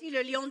est aussi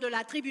le lion de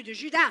la tribu de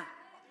Juda.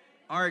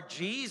 Our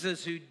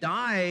Jesus who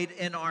died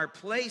in our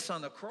place on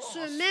the cross.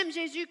 Ce même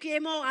Jésus qui est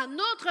mort à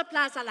notre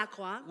place à la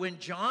croix. When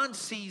John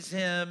sees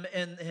him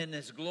in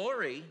his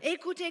glory,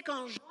 Écoutez,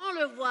 quand Jean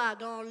le voit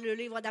dans le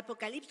livre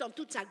d'Apocalypse, dans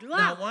toute sa now I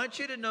gloire, want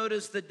you to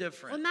notice the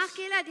difference.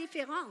 remarquez la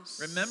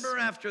différence. Remember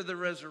after the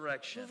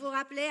resurrection, Vous vous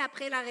rappelez,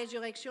 après la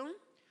résurrection,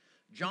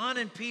 John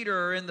and Peter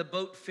are in the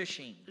boat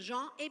fishing.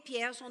 Jean et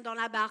Pierre sont dans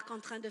la barque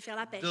en train de faire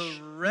la pêche. The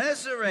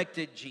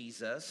resurrected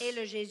Jesus Et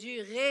le Jésus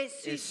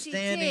is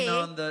standing ressuscité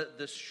on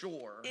the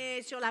shore.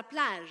 est sur la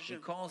plage. He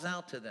calls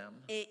out to them,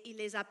 Et il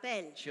les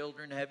appelle.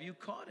 "Children, have you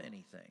caught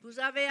anything?" Vous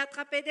avez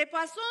attrapé des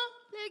poissons,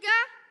 les gars?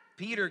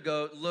 Peter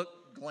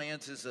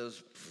glances,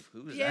 says,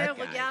 "Who's Pierre that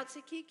guy? regarde,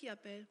 c'est qui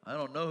appelle? I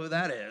don't know who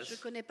that Je ne is."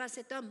 connais pas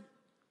cet homme.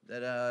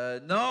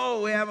 That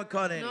no, we haven't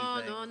caught anything.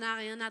 Non, on n'a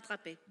rien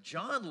attrapé.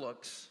 John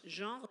looks.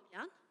 Jean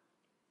regarde.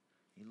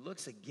 He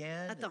looks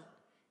again. and Attends.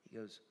 He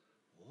goes,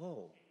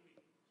 "Whoa!"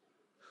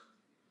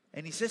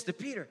 And he says to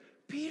Peter,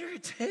 "Peter,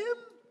 it's him.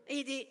 Et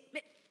il dit,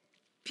 mais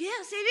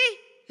Pierre, c'est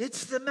lui,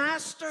 It's the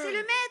master." c'est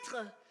le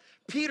maître.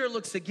 Peter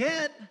looks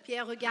again.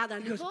 Pierre regarde à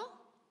goes, nouveau.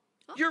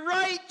 "You're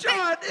right,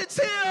 John. It's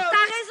him." T'as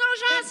raison,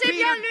 Jean, And c'est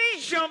bien Peter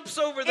lui. jumps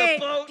over the Et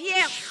boat.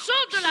 Pierre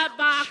saute de la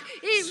barque,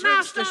 il Swims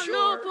marche to dans l'eau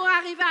shore. pour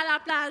arriver à la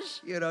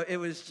plage. It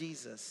was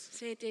Jesus.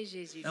 C'était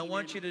Jésus. I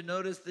want you finalement.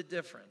 to notice the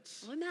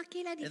difference.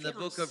 Remarquez la In the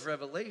book différence. of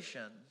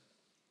Revelation,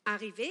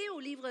 Arrivé au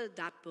livre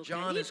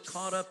John is d'Apocalypse,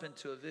 caught up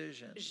into a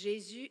vision.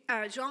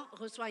 Jean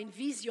reçoit une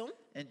vision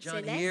And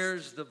John céleste.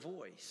 hears the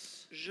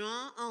voice.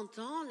 Jean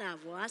entend la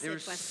voix cette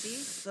There's fois-ci.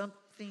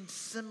 something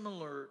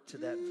similar to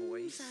that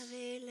voice. Ça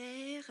avait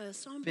l'air But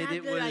semblable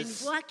it à une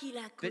was, voix qu'il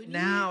a but connue.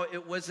 now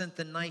it wasn't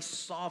the nice,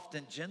 soft,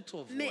 and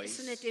gentle Mais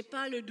ce voice. n'était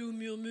pas le doux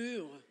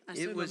murmure à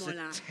ce It was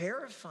moment-là. a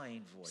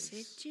terrifying voice.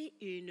 C'était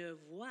une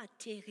voix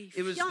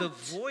It was the terrifiante.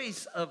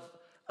 voice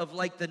of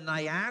like the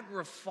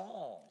Niagara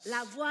Falls.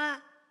 La voix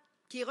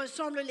qui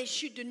ressemble les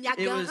chutes de It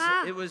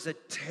Niagara. was a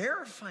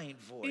terrifying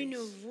Une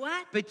voice.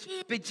 voix But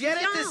yet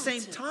at the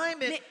same terrifiante. time,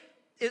 Mais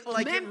it en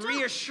like même it temps,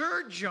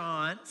 reassured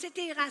John.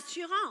 c'était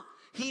rassurant.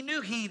 he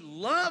knew he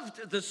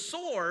loved the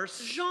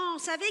source, Jean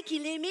savait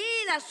qu'il aimait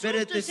la but source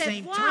at de the cette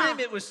same voix. time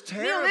it was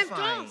Mais en même temps,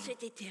 terrifying.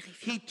 c'était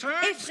terrifiant, He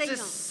turns to effrayant.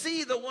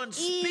 see the one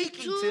Il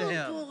speaking to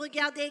tourne pour him.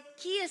 regarder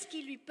qui est-ce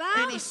qui lui And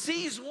parle. he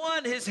sees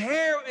one, his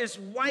hair is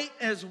white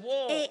as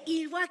wool. Et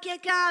il voit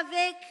quelqu'un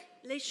avec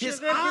les His cheveux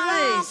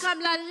blancs comme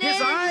la his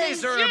laine, eyes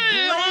les are yeux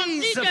a remplis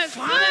blaze de of feu.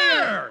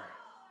 fire.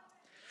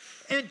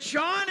 And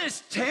John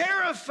is Et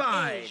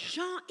terrified.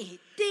 Jean est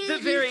The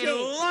very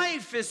terrifié.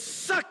 life is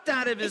sucked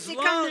out of Et his c'est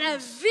comme la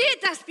lungs. vie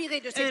est aspirée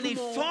de ses And he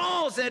poumons.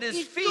 falls at his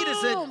Il feet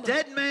as a tombe,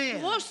 dead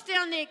man.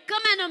 prosterné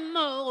comme un homme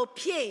mort au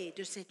pied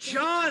de cet homme.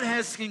 John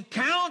has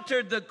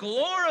encountered the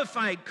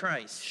glorified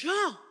Christ.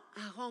 Jean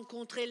a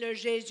rencontré le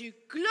Jésus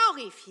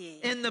glorifié.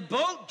 In the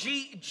boat,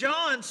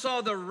 John saw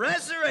the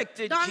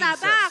resurrected Dans la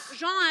barque, Jesus.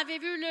 Jean avait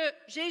vu le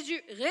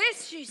Jésus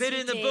But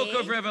in the book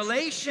of ressuscité.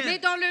 Revelation, Mais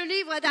dans le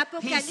livre he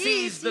d'Apocalypse,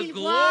 sees the il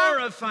voit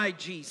glorified le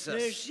Jesus.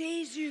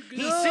 Jésus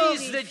He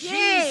sees the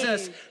glorifié.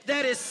 Jesus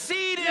that is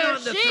seated Le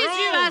on the Jésus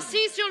throne,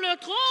 assis sur le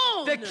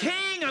trône. the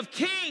King of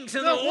kings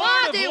and Le the roi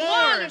Lord des of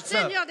rois, le lords,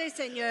 Seigneur des the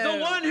seigneurs.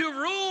 one who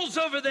rules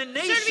over the Celui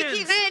qui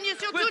nations règne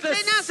sur with toutes the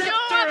les nations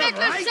scepter avec of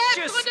le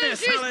sceptre de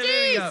righteousness.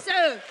 Hallelujah. justice.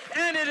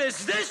 And it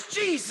is this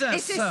Et Jesus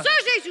c'est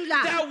ce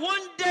Jésus-là that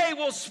one day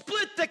will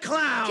split the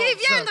clouds qui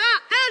viendra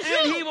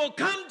un and he jour will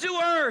come to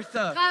earth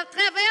à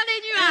travers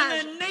les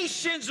and nuages. the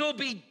nations will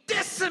be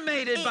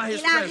decimated Et by his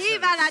il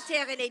arrive à la presence.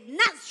 terre et les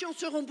nations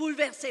seront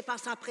bouleversées par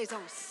sa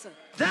présence.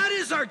 That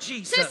is our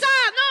Jesus. C'est ça,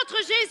 notre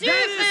Jésus,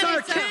 That is frères our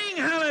et sœurs. King.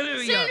 C'est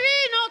Hallelujah.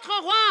 lui,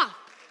 notre roi.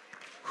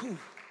 Whew.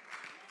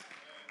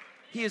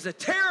 He is a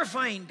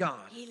terrifying God.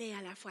 Il est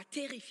à la fois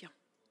terrifiant.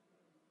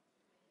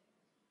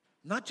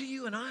 Not to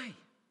you and I.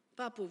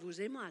 Pas pour vous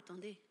et moi,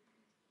 attendez.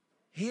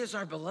 He is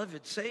our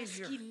beloved Parce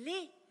Savior. qu'il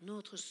est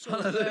notre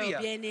sauveur Hallelujah.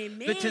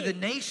 bien-aimé. But to the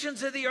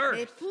nations of the Et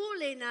earth, pour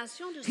les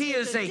nations de he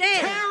is cette a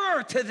terre,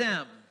 terror to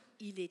them.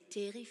 il est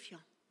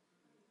terrifiant.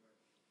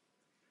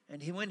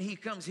 And when he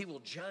comes, he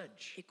will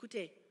judge.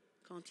 Écoutez,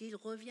 quand il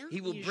revient, He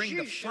will il bring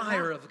the jugera.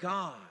 fire of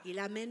God. Il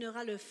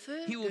amènera le feu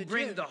He will de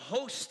bring Dieu. the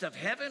host of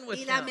heaven with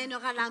Il him.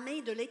 amènera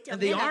l'armée de And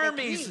the l'Éternel avec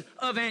armies lui.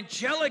 of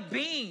angelic Et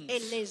beings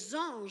les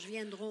anges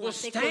viendront will à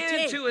ses stand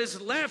côtés, to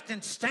his left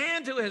and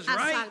stand to his à sa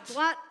right.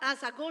 droite, à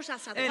sa gauche, à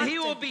sa And he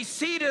will droite. be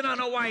seated on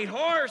a white Il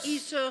horse.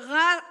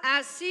 sera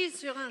assis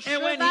sur un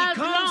And when cheval he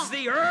comes, blanc.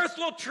 the earth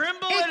will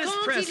tremble Et at his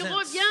quand il presence.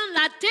 revient,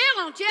 la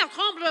terre entière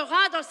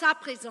tremblera dans sa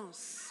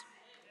présence.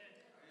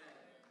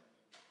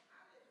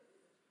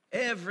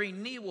 Every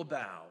knee will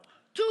bow.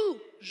 Tout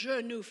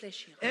genou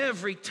fléchira.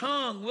 Every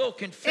tongue will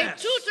Et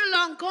confess. toute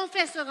langue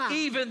confessera.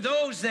 Even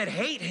those that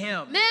hate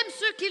him. Même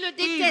ceux qui le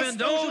Even détestent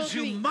those who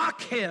aujourd'hui. mock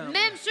him.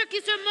 Même ceux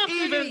qui se moquent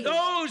de Even lui.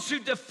 those who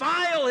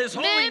defile his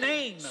holy Même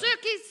name. ceux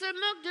qui se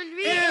moquent de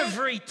lui.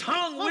 Every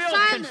tongue will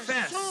Profanent son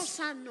confess.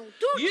 saint nom.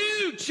 Toute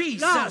You, langue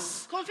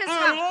Jesus,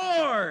 confessera. our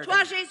Lord,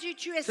 Toi, Jésus,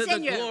 tu es to the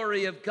Seigneur.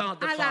 glory of God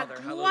the À la Father.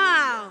 Hallelujah.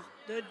 gloire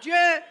de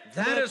Dieu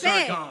That le is our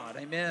Père. God.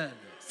 Amen.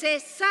 C'est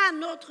ça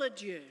notre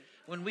Dieu.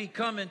 When we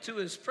come into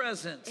his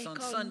presence Et on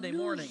quand Sunday nous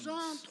mornings,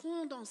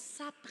 entrons dans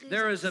sa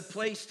there is a présence,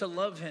 place to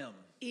love him.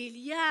 il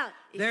y a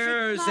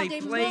There is effectivement a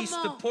des place to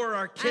moments pour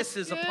our à kisses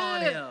Dieu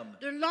upon him.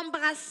 de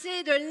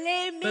l'embrasser, de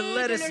l'aimer, But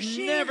let de us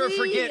le never chérir.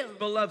 forget,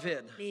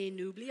 beloved, Et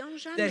n'oublions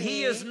that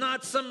he is jamais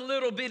not some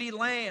little bitty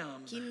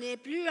lamb. qu'il n'est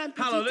plus un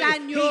petit Hallelujah.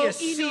 agneau He is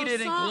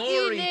seated in innocent,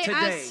 glory il est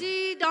today.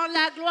 assis dans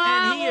la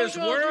gloire And he is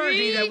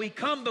worthy that aujourd'hui. we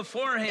come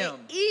before Et him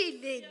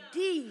il est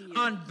digne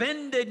on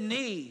bended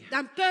knee,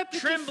 d'un peuple qui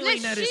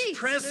trembling at his fléchisse le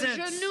presence,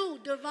 genou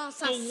devant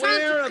sa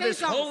aware sainte of his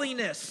présence.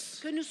 holiness,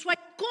 Que nous soyons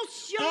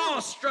conscients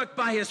awestruck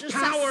by his de sa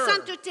power,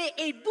 sainteté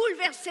et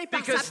bouleversés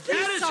par sa because that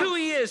is who puissance.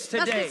 he is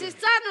Parce que today. c'est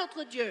ça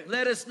notre Dieu.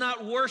 Let us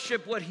not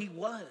worship what he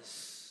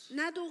was.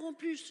 N'adorons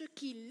plus ce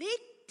qu'il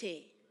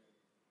était.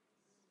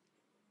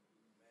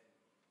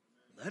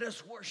 Let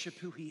us worship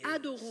who he is.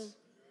 Adorons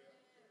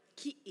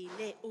qui il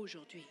est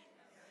aujourd'hui.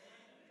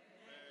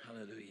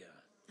 Hallelujah.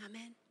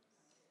 Amen.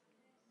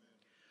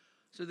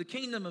 So the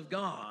kingdom of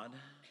God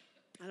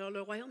Alors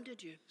le royaume de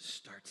Dieu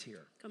starts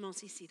here.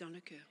 commence ici dans le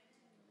cœur.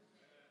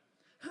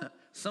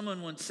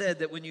 Someone once said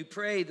that when you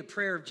pray the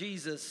prayer of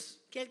Jesus,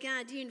 Quelqu'un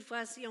a dit une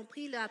fois, si on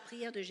prie la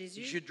prière de you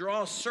Jésus, should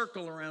draw a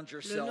circle around le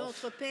yourself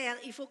Notre Père,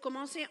 il faut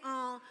commencer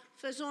en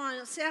faisant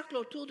un cercle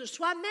autour de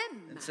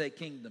soi-même and say,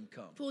 Kingdom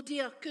come. pour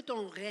dire que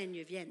ton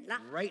règne vienne là,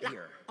 Right là,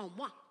 here. en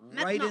moi,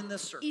 Right maintenant, in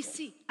this circle.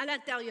 ici, à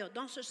l'intérieur,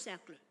 dans ce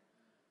cercle.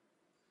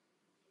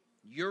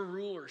 Your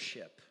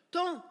rulership,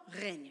 Ton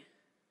règne,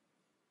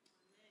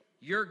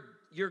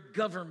 your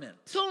government,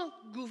 ton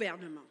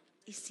gouvernement,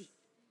 ici,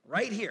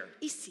 right here,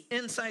 ici,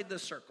 inside the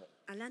circle.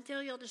 à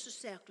l'intérieur de ce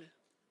cercle.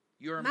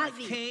 You are Ma my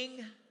vie.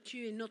 king.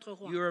 Tu es notre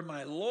roi. You are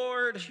my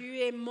Lord.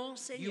 Tu es mon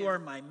You are Seigneur.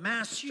 my Tu es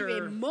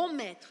master. mon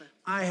maître.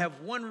 I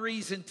have one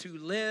reason to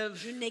live,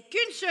 Je n'ai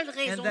qu'une seule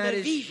raison and that de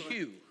is vivre.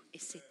 you. Et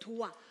c'est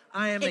toi.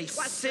 I am a et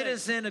toi seul.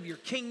 citizen of your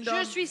kingdom.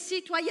 Je suis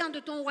citoyen de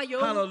ton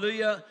royaume.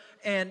 Hallelujah.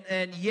 And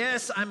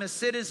yes, I'm a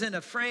citizen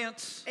of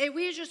France. Et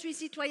oui, je suis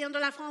citoyen de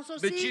la France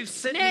aussi. But you've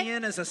sent Mais me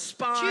in as a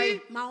spy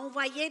tu m'as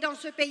envoyé dans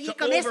ce pays to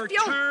comme espion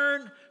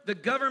overturn the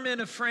government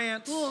of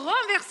France pour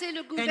renverser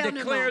le and gouvernement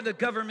declare the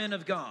government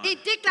of God. et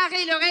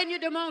déclarer le règne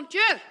de mon Dieu.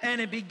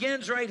 And it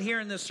begins right here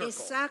in this Et circle.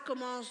 ça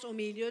commence au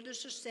milieu de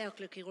ce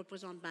cercle qui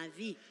représente ma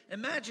vie.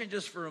 Imagine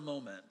just for a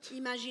moment.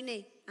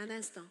 Imaginez un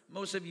instant.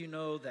 Most of you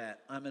know that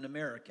I'm an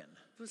American.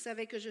 Vous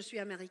savez que je suis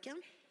américain.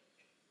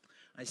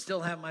 I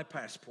still have my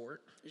passport.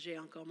 J'ai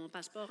encore mon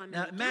passeport Now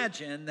américain.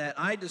 imagine that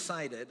I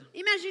decided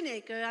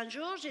Imaginez qu'un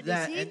jour, j'ai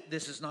that, décidé, and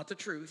this is not the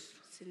truth,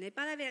 ce n'est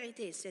pas la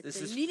vérité, c'est this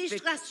is une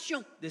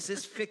illustration, this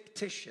is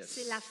fictitious.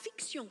 c'est la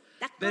fiction.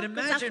 But D'accord, que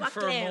ça imagine soit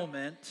for a clair.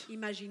 moment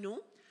Imaginons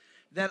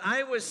that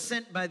I was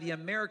sent by the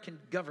American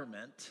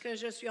government que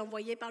je suis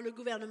envoyé par le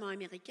gouvernement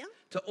américain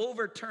to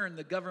overturn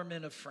the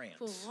government of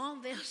pour France.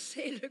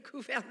 renverser le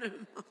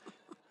gouvernement.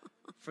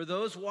 For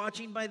those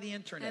watching by the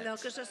internet, Alors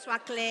que ce soit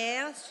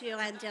clair sur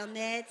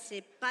Internet,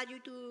 c'est pas du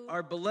tout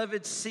our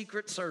beloved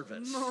Secret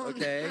Service, mon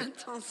okay?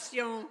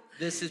 intention.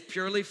 This is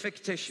purely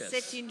fictitious.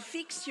 C'est une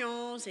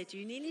fiction, c'est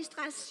une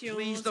illustration.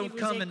 Please Si don't vous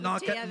come and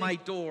knock écoutez at avec- my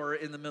door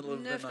in the middle of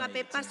Ne the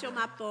frappez night. pas sur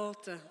ma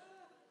porte.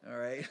 All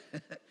right?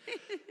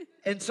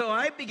 And so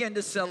I began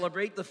to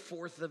celebrate the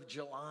 4th of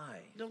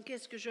July. Donc,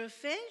 qu'est-ce que je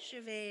fais? Je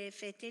vais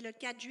fêter le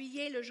 4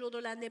 juillet, le jour de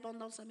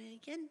l'indépendance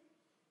américaine.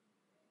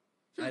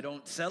 I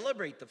don't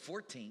celebrate the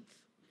 14th.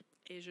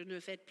 Et je ne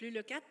fête plus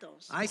le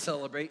 14. I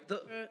celebrate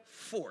the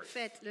Je 4th.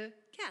 fête le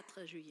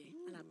 4 juillet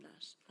à la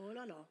place. Oh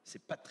là là.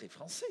 C'est pas très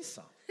français,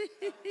 ça.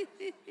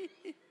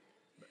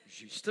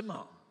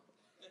 Justement,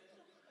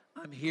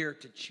 I'm here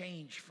to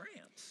change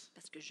France.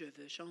 Parce que je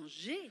veux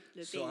changer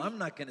le So pays. I'm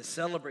not going to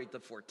celebrate the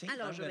 14th.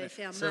 Alors, I'm je going vais to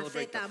faire ma celebrate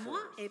fête the à moi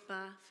 4th. et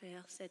pas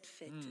faire cette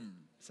fête.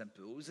 C'est un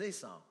peu osé,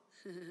 ça.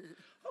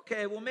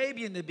 Okay, well,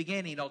 maybe in the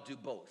beginning I'll do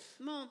both.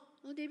 Bon,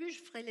 au début,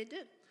 je ferai les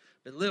deux.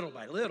 But little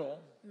by little,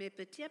 Mais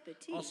petit à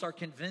petit, I'll start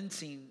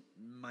convincing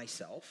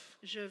myself,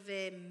 je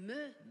vais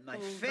me My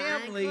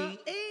convaincre family,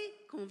 et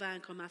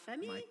convaincre ma my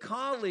famille.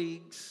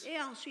 colleagues,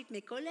 Et ensuite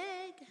mes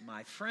collègues,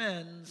 my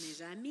friends,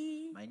 mes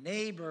amis, my mes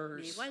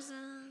neighbors,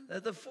 voisins,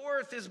 that the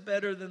 4th is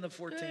better than the que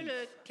 14th.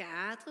 le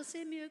 4,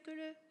 c'est mieux que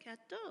le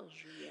 14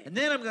 juillet. And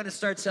then I'm going to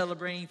start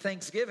celebrating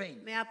Thanksgiving.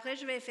 Mais après,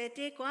 je vais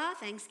fêter quoi?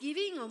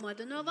 Thanksgiving au mois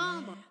de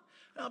novembre.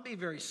 I'll be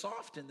very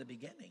soft in the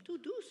beginning. Tout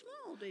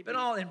doucement au début. But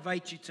I'll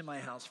invite you to my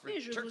house for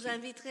Et je vous turkey.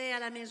 inviterai à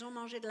la maison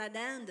manger de la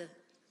dinde.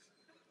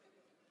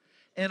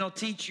 And I'll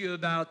teach you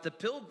about the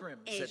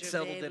pilgrims Et that je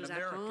settled vais in vous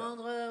America.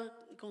 apprendre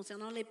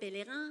concernant les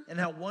pèlerins And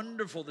how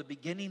wonderful the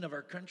beginning of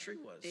our country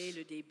was. et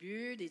le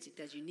début des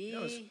États-Unis, It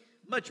was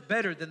much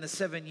better than the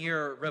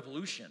 7-year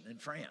revolution in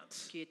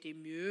France. qui était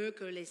mieux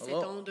que les 7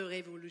 Hello. ans de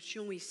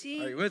révolution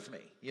ici, Are you with me?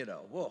 You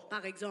know, whoa,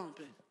 par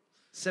exemple.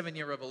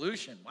 7-year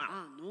revolution. Wow.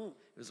 Ah non,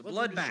 It was a révolution,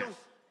 bloodbath.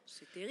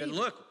 c'est But terrible.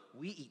 look,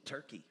 we eat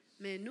turkey.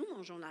 Mais nous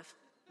mangeons la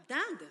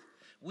dinde.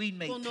 We Pour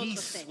made notre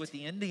peace fête. with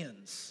the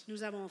Indians.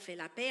 Nous avons fait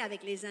la paix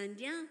avec les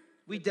Indiens,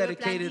 We le peuple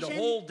dedicated a indigène,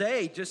 whole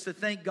day just to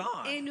thank et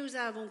God nous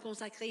avons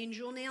consacré une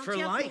journée for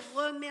entière life.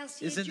 pour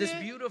remercier Isn't Dieu this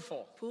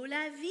beautiful? pour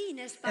la vie,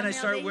 n'est-ce pas And I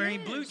started wearing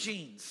blue merveilleuse?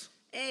 jeans.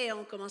 Et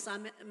on commence à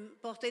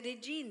porter des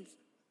jeans.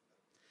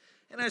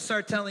 And I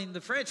started telling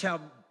the French how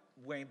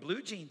wearing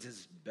blue jeans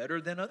is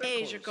better than other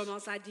Et je clothes.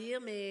 commence à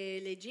dire, mais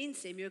les jeans,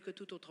 c'est mieux que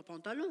tout autre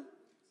pantalon.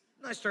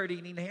 And I started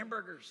eating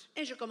hamburgers.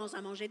 Et je commence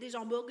à manger des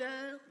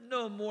hamburgers.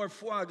 No more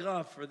foie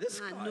gras for this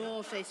Ah guy.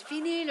 non, c'est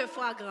fini le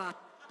foie gras.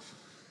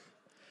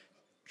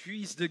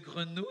 Cuisse de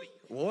grenouille.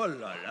 Oh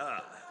là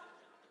là.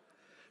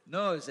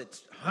 No,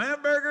 it's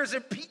hamburgers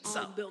and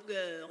pizza.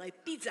 Hamburger et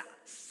pizza,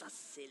 ça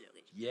c'est le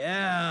régime.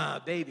 Yeah,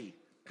 baby.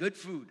 Good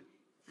food.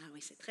 Ah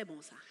oui, c'est très bon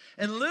ça.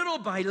 And little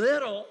by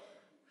little,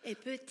 Et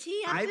petit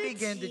à I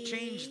began to petit,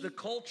 change the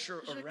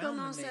culture je around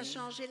commence à me.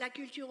 changer la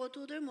culture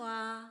autour de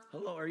moi.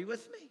 Hello, are you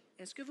with me?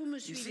 Est-ce que vous me You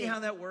see suivez how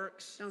that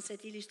works? dans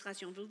cette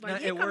illustration? Vous Now,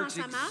 voyez it comment works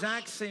ça marche?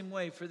 exact same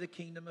way for the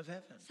kingdom of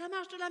heaven. Ça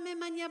marche de la même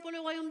manière pour le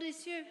royaume des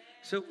cieux.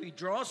 So we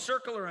draw a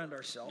circle around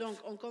ourselves, Donc,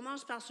 on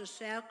commence par ce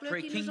cercle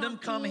Pray, qui nous kingdom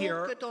come entoure,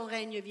 here. que ton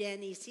règne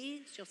vienne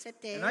ici, sur cette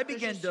terre and I que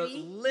je began to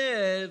suis.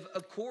 live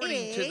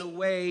according to Et the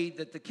way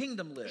that the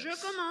kingdom lives. Je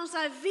commence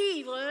à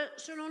vivre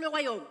selon le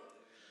royaume.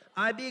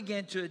 I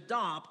began to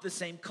adopt the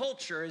same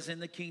culture as in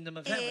the kingdom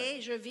of heaven.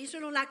 Et je vis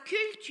selon la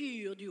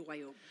culture du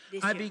royaume des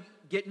I cieux.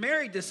 get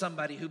married to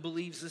somebody who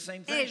believes the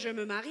same Et thing. je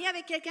me marie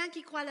avec quelqu'un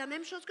qui croit la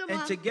même chose que moi.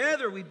 And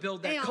together we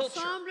build Et that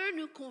culture. ensemble,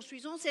 nous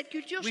construisons cette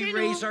culture We chez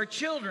raise nous. our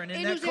children in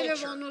Et that nous élevons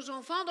culture. nos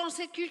enfants dans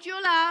cette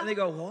culture-là. And they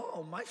go,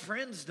 whoa, my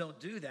friends don't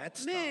do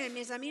that Mais stuff.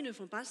 mes amis ne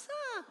font pas ça.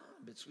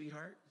 But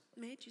sweetheart.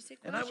 Mais tu sais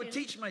quoi, And I would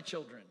chérie? teach my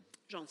children,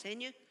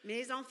 J'enseigne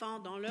mes enfants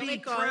dans leur be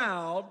école.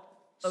 proud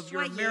of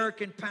your Soyez-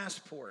 American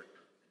passport.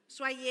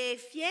 Soyez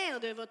fiers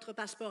de votre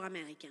passeport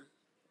américain.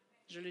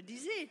 Je le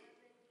disais.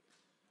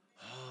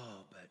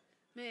 Oh, but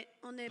Mais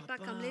on n'est pas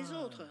Papa. comme les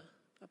autres,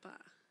 papa.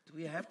 Do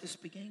we have to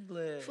speak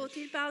English?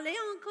 Faut-il parler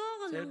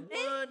encore en Said,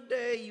 anglais? one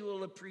day you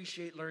will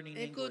appreciate learning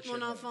Écoute, English.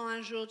 mon at home." enfant,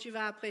 un jour, tu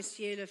vas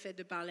apprécier le fait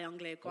de parler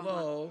anglais comme moi.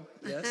 Hello.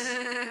 Yes.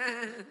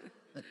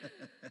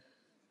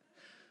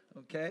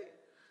 Okay.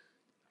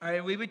 All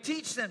right. We would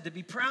teach them to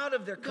be proud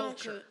of their Donc,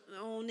 culture.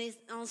 on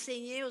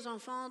enseignait aux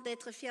enfants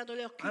d'être fiers de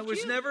leur I was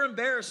culture. never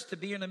embarrassed to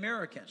be an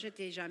American. Je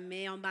n'étais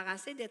jamais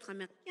embarrassée d'être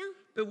américain.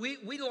 But we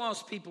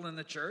lost people in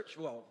the church.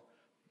 Well,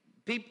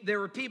 there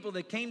were people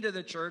that came to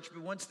the church,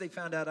 but once they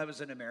found out I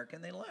was an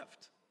American, they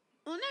left.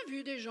 On a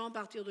vu des gens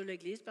partir de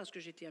l'église parce que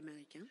j'étais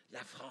américain.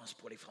 La France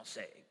pour les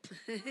Français.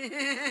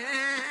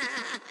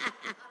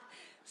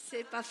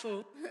 C'est pas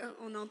faux.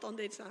 On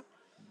entendait ça.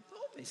 Oh,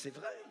 mais c'est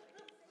vrai.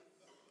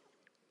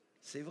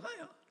 C'est vrai,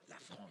 hein? La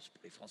France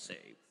pour les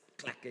Français.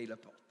 Claquez la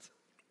porte.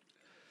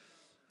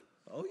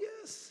 Oh,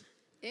 yes.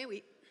 Eh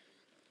oui.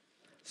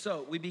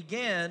 So we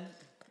began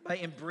by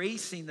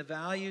embracing the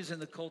values and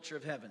the culture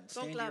of heaven. Donc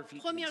Stand to la your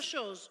feet, première please.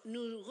 chose,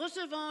 nous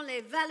recevons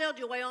les valeurs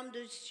du royaume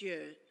des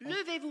cieux.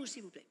 Levez-vous,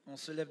 s'il vous plaît. On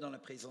se lève dans la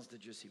présence de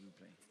Dieu, s'il vous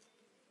plaît.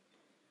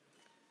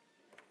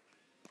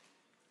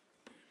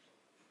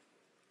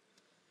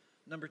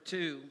 Number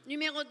 2,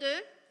 Numéro 2,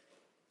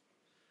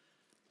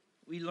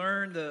 we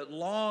learn the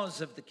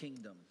laws of the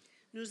kingdom.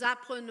 nous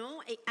apprenons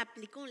et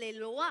appliquons les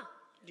lois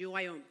du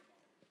royaume.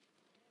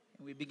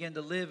 And we begin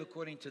to live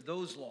according to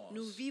those laws.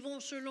 Nous vivons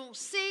selon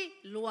ces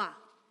lois.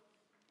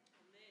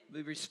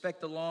 We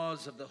respect the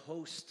laws of the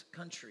host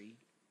country.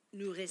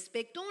 Nous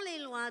respectons les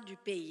lois du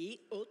pays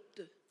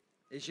hôte,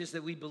 It's just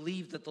that we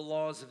believe that the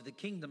laws of the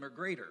kingdom are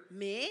greater.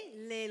 mais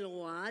les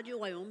lois du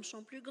royaume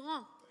sont plus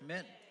grands.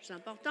 Amen. C'est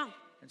important.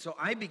 And so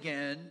I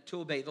began to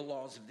obey the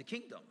laws of the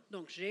kingdom.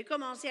 Donc j'ai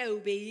commencé à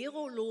obéir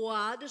aux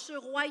lois de ce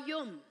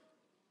royaume.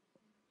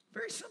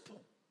 Very simple.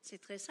 C'est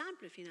très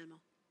simple finalement.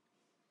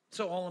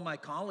 So all of my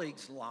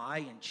colleagues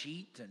lie and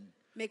cheat, and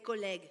Mes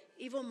collègues,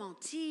 ils vont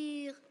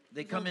mentir,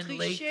 they ils vont come in late,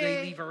 they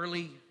tricher, leave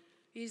early.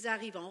 ils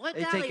arrivent en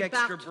retard, take ils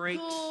extra partent breaks.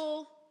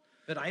 tôt,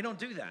 But I don't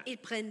do that ils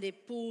prennent des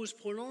pauses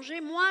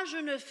prolongées. Moi, je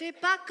ne fais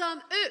pas comme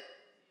eux.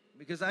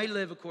 because I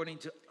live according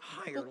to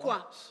higher Pourquoi?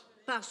 laws.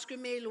 Parce que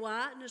mes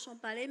lois ne sont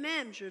pas les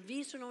mêmes. Je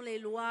vis selon les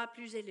lois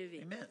plus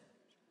élevées. Amen.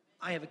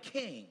 I have a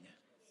king,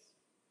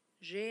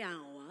 J'ai un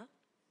roi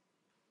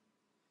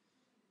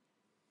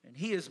and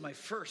he is my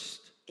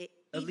first et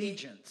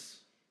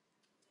allegiance.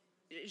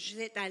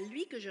 c'est à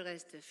lui que je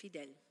reste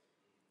fidèle.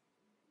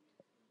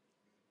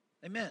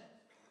 Amen.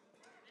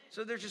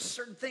 So there's just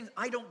certain things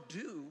I don't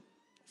do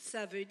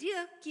Ça veut dire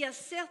qu'il y a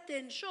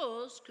certaines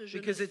choses que je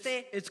ne because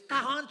fais it's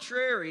pas.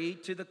 contrary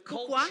to the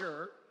Pourquoi?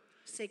 culture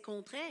C'est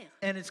contraire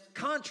and it's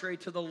contrary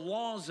to the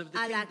laws of the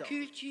à la kingdom.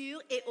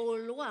 culture et aux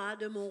lois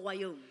de mon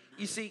royaume.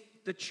 You see,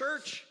 the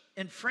church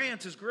in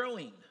France is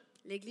growing.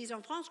 L'Église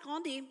en France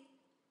grandit.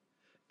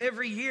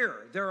 Every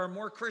year, there are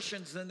more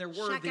Christians than there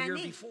were Chaque the year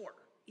année, before.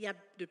 il y a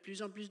de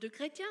plus en plus de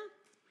chrétiens.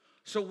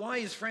 So why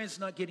is France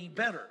not getting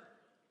better?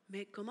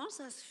 Mais comment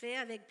ça se fait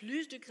avec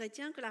plus de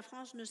chrétiens que la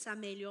France ne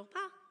s'améliore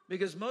pas?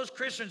 Because most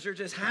Christians are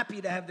just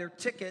happy to have their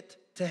ticket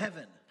to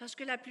heaven. Parce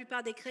que la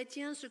plupart des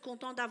chrétiens se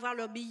contentent d'avoir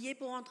leur billet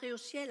pour entrer au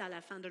ciel à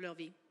la fin de leur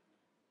vie.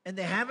 And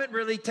they haven't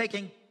really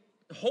taken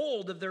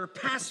hold of their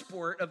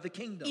passport of the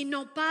kingdom. Ils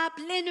n'ont pas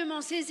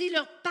pleinement saisi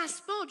leur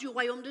passeport du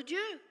royaume de Dieu.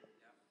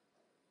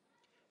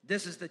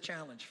 This is the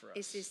challenge for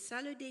Et c'est us.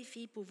 ça le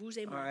défi pour vous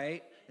et All moi.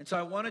 right? And so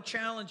I want to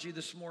challenge you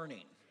this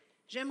morning.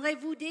 J'aimerais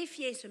vous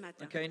défier ce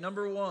matin. Okay,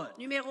 number 1.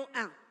 Numéro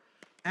 1.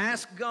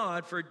 Ask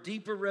God for a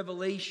deeper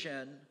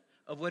revelation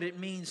of what it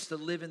means to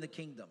live in the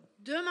kingdom.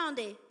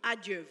 Demandez à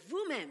Dieu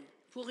vous-même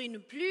pour une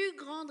plus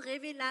grande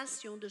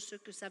révélation de ce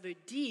que ça veut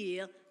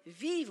dire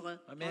vivre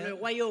dans Amen. le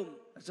royaume.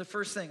 That's the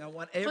first thing I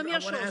want Première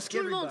to chose, ask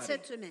tout le monde everybody.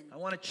 cette semaine. I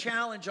want to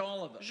challenge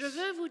all of us. Je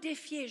veux vous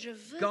défier, je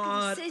veux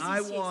God, que vous I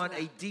saisissiez want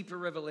cela. a deeper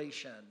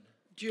revelation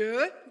Dieu,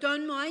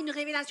 donne-moi une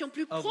révélation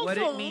plus of what it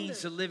profonde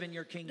means to live in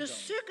your de kingdom.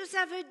 ce que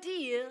ça veut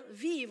dire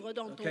vivre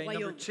dans ton Okay, number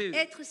royaume, 2.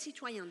 être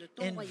citoyen de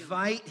ton royaume.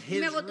 Invite His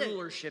Numéro 2,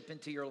 rulership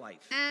into your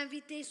life.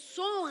 invitez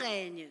son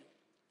règne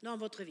dans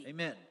votre vie.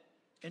 Amen.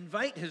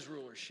 Invite His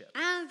rulership.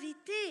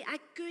 Invitez,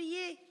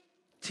 accueillez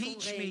son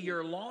Teach me règne.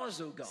 your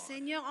laws, O God.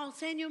 Seigneur,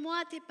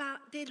 enseigne-moi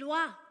tes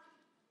lois.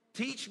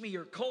 Teach me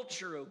your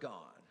culture, O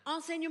God.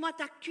 Enseigne-moi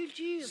ta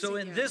culture, So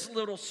in Seigneur, this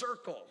little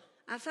circle,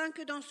 afin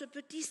que dans ce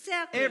petit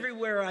cercle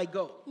everywhere I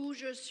go, où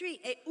je suis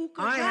et où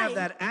que I have j'aille,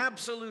 that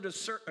absolute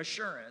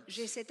assurance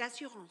j'ai cette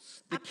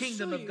assurance the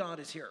kingdom of absolue God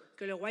is here.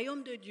 que le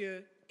royaume de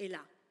Dieu est là.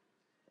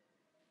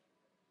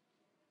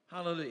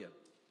 Hallelujah.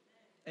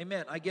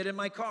 Amen. I get in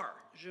my car.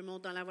 Je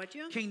monte dans la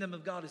voiture, Kingdom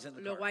of God is in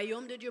the le car.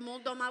 royaume de Dieu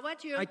monte dans ma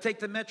voiture. I take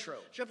the metro.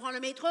 Je prends le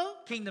métro,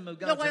 Kingdom of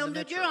le God's in royaume the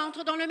de Dieu metro.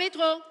 entre dans le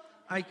métro.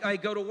 I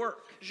go to work.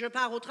 Je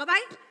pars au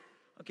travail,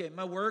 Okay,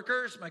 my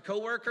workers, my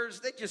coworkers,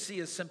 they just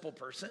see a simple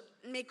person,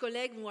 mes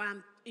collègues voient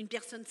une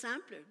personne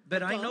simple,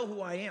 but I d'accord, know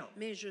who I am.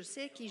 mais je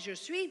sais qui je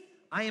suis,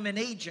 I am an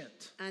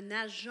agent. un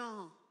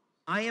agent.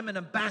 I am an Je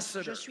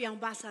ambassador suis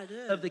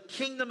ambassadeur of the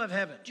kingdom of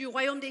heaven. du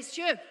royaume des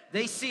cieux.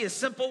 They see a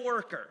simple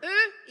worker,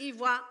 Eux il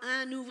voit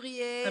un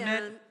ouvrier,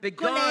 Amen. un But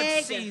God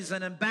collègue. sees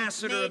an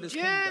ambassador Mais of His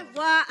Dieu kingdom.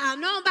 voit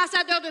un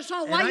ambassadeur de son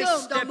And I royaume dans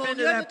step mon into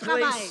lieu de that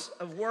travail. place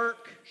of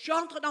work.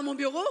 J'entre dans mon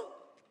bureau,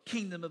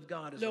 Kingdom of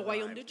God has le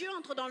royaume de arrived. Dieu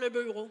entre dans le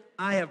bureau.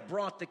 I have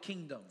brought the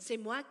kingdom. C'est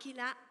moi qui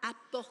l'ai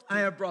apporté. I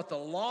have brought the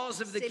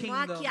laws of the C'est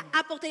moi kingdom. qui ai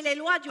apporté les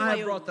lois du I have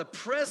royaume. brought the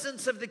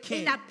presence of the Et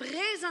king. la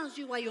présence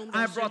du royaume I dans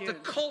have ce brought the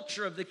lieu.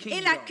 culture of the Et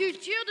kingdom. la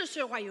culture de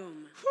ce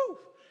royaume. Whew.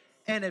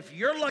 And if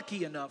you're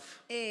lucky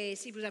enough, Et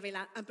si vous avez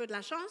un peu de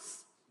la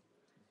chance,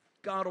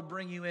 God will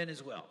bring you in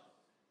as well.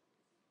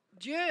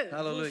 Dieu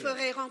Hallelujah. vous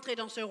ferait rentrer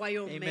dans ce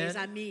royaume, Amen. mes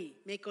amis,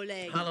 mes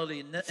collègues.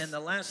 Hallelujah. And the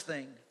last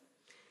thing,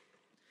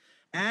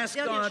 ask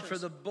Dernière God for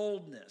chose. the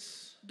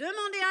boldness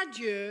Demandez à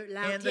Dieu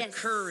and the l'hardiesse,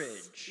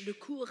 courage le to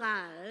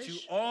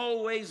courage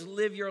always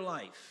live your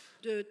life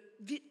de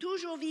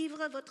toujours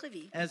vivre votre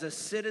vie as a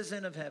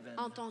citizen of heaven,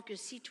 en tant que no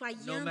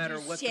citoyen matter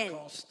du what the ciel,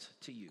 cost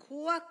to you.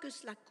 quoi que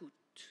cela coûte.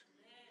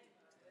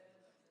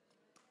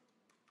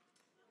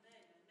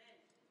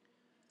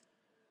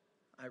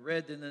 I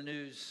read in the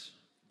news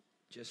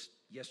just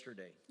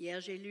yesterday Hier,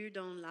 j'ai lu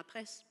dans la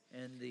presse,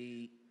 in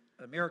the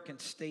American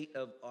state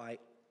of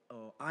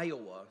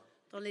Iowa,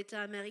 dans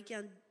l'État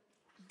américain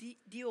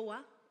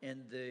d'Iowa, in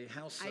the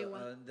House,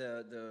 Iowa.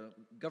 the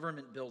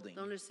government building,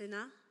 dans le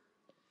Sénat,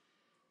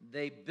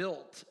 they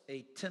built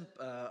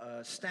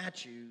a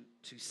statue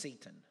to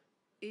Satan.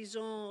 ils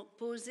ont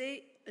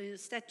posé une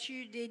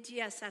statue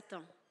dédiée à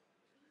Satan.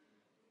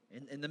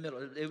 In the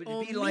middle, it would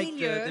Au be like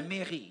milieu the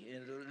mairie,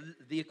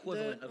 the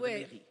equivalent of the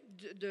mairie.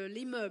 De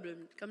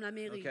l'immeuble, comme la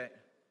mairie. Okay,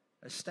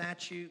 a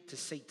statue to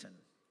Satan,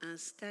 Un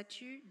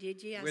statue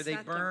dédié à where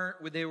Satan.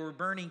 they were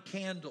burning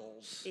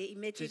candles Et ils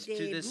mettaient to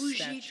des this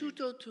bougies statue.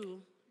 tout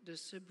autour de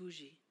ce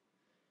bougie.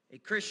 A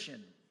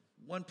Christian,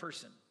 one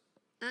person,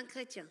 Un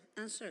chrétien,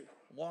 un seul,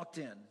 walked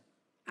in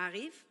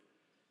arrive,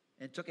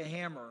 and took a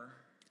hammer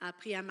a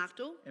pris un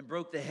marteau, and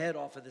broke the head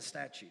off of the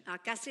statue. a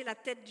cassé la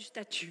tête du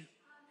statue.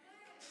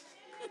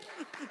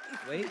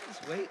 Wait,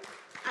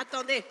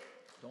 Attendez,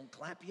 don't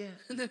clap yet.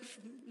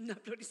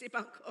 n'applaudissez pas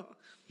encore.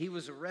 He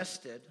was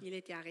arrested. Il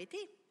était arrêté,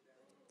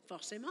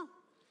 forcément,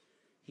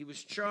 He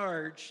was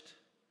charged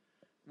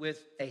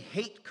with a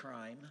hate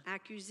crime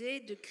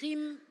accusé de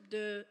crime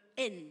de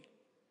haine.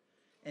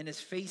 and is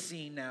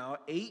facing now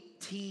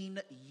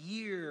 18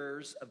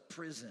 years of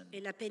prison. Et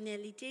la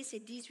pénalité, c'est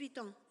 18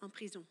 ans en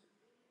prison.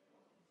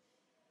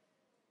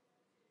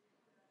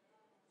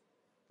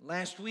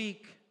 Last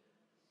week,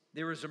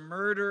 there was a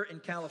murder in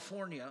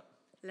California,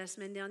 La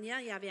semaine dernière,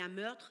 il y avait un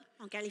meurtre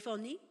en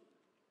Californie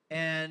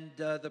and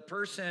the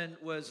person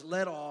was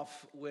let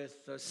off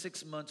with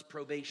 6 months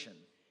probation.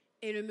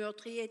 et le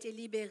meurtrier a été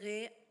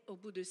libéré au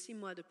bout de 6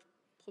 mois de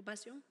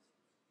probation.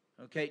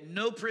 Okay,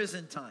 no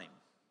prison time.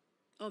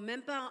 Oh,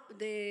 même pas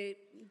des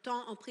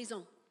temps en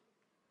prison.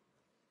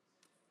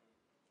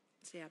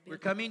 C'est We're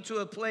aberrant. coming to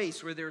a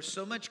place where there's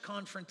so much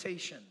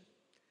confrontation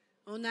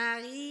On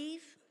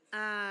arrive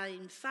à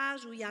une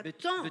phase où il y a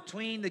tant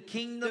between the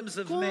kingdoms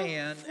de of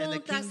man and the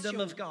kingdom confrontation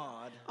of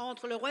God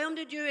entre le royaume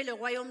de Dieu et le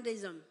royaume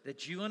des hommes.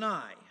 that you and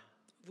I,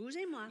 Vous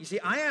et moi. you see,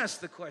 I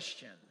asked the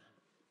question.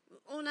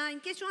 On a une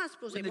question à se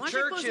poser. When the Moi,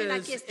 j'ai posé la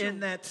churches question. in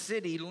that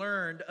city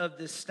learned of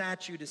this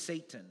statue to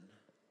Satan,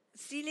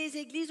 Si les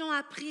églises ont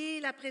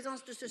appris la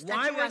présence de ce why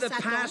statut were à the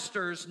Satan,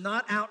 pastors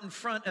not out in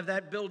front of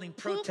that building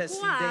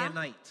protesting day and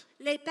night?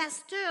 les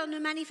pasteurs ne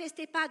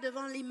manifestaient pas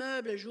devant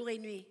l'immeuble jour et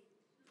nuit?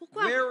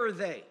 Pourquoi? Where were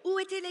they? Où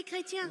étaient les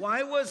chrétiens?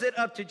 Why was it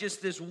up to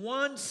just this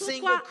one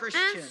single Pourquoi un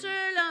Christian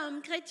seul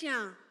homme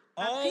chrétien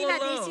a all pris la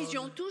alone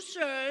décision tout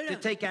seul to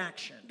take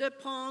action? de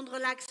prendre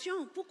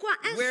l'action? Pourquoi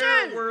un Where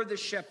seul? were the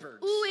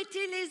shepherds? Où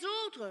étaient les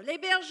autres, les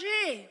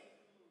bergers?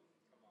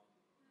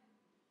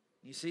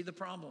 You see the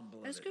problem,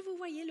 Est-ce beloved? que vous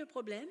voyez le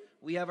problème?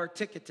 We have our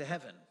ticket to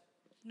heaven,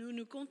 Nous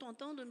nous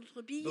contentons de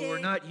notre but billet, we're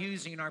not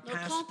using our notre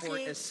passport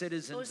entrée as au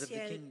citizens of the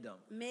ciel, kingdom.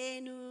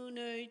 mais nous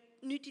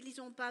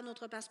n'utilisons pas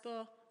notre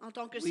passeport en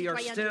tant que We are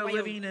citoyens du still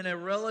royaume. living in a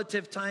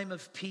relative time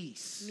of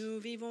peace. Nous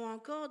vivons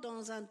encore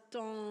dans un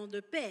temps de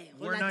paix,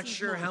 We're not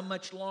sure how relativement.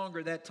 much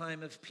longer that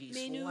time of peace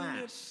Mais will nous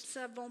ne last.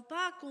 savons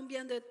pas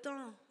combien de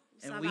temps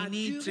ça And va we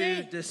need to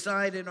durer.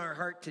 decide in our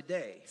heart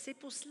today C'est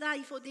pour cela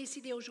qu'il faut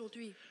décider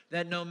aujourd'hui.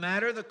 that no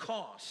matter the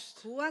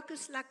cost, Quoi que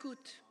cela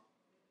coûte,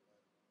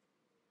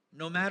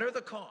 no matter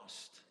the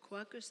cost,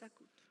 quoi que ça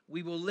coûte,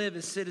 we will live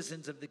as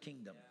citizens of the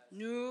kingdom.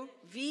 nous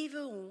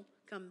vivrons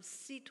comme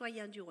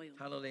citoyens du royaume.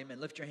 Hallelujah.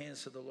 Amen. Lift your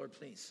hands to the Lord,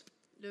 please.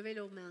 Levez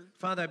les mains.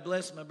 Father, I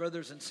bless my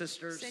brothers and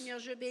sisters. Seigneur,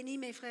 je bénis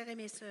mes frères et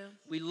mes sœurs.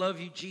 We love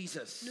you,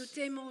 Jesus. Nous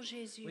t'aimons,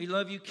 Jésus. We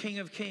love you, King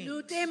of Kings.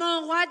 Nous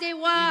t'aimons, Roi des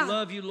We rois.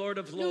 love you, Lord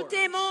of Nous Lords.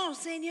 t'aimons,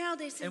 Seigneur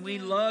des And we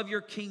seigneurs. love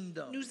your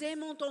kingdom. Nous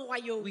aimons ton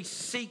royaume. We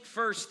seek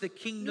first the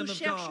kingdom Nous of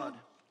cherchons God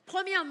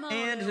premièrement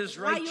and le his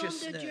royaume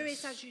de Dieu et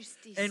sa righteousness.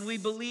 justice. And we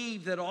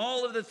believe that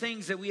all of the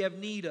things that we have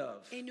need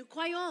of, Et nous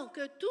croyons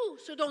que tout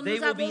ce dont they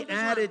nous will avons be besoin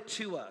added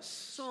to us.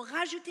 sont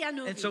rajoutés à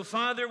nos And vies. so,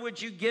 Father,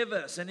 would you give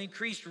us an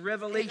increased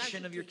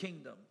revelation of your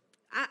kingdom?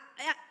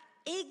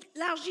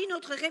 Élargis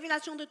notre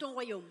révélation de ton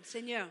royaume,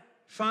 Seigneur.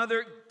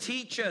 Father,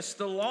 teach us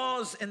the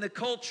laws and the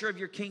culture of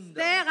your kingdom.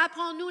 Père,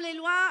 apprends-nous les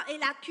lois et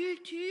la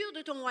culture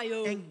de ton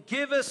royaume. And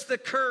give us the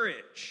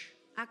courage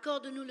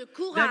Accorde-nous le that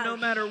courage, no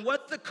matter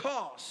what the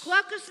cost,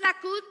 quoi que cela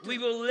coûte, we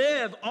will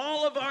live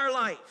all of our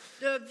life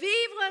de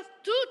vivre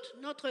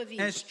toute notre vie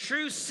as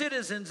true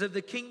citizens of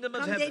the kingdom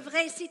of comme des heaven,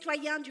 vrais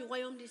citoyens du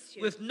royaume des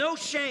cieux, with no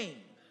shame,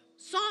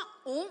 sans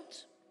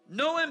honte,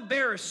 no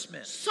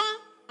embarrassment, sans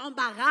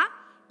embarras,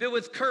 but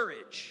with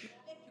courage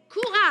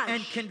courage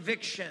and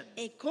conviction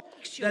et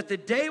conviction. that the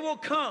day will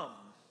come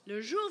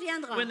Le jour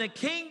viendra when the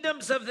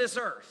kingdoms of this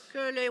earth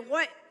que les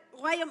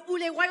royaumes ou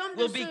les royaumes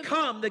will de ce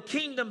become the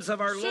kingdoms of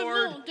our ce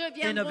Lord monde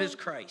and of deviendront his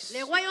Christ.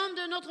 les royaumes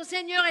de notre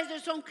Seigneur et de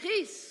son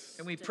Christ.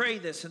 And we pray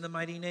this in the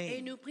mighty Et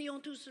name nous prions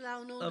tout cela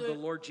au nom of the de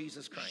Lord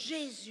Jesus Christ.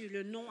 Jésus,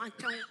 le nom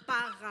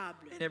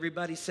incomparable. And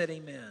everybody said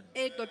amen.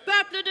 Et le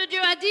peuple de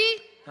Dieu a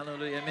dit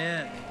Hallelujah.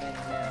 Amen.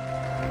 Amen.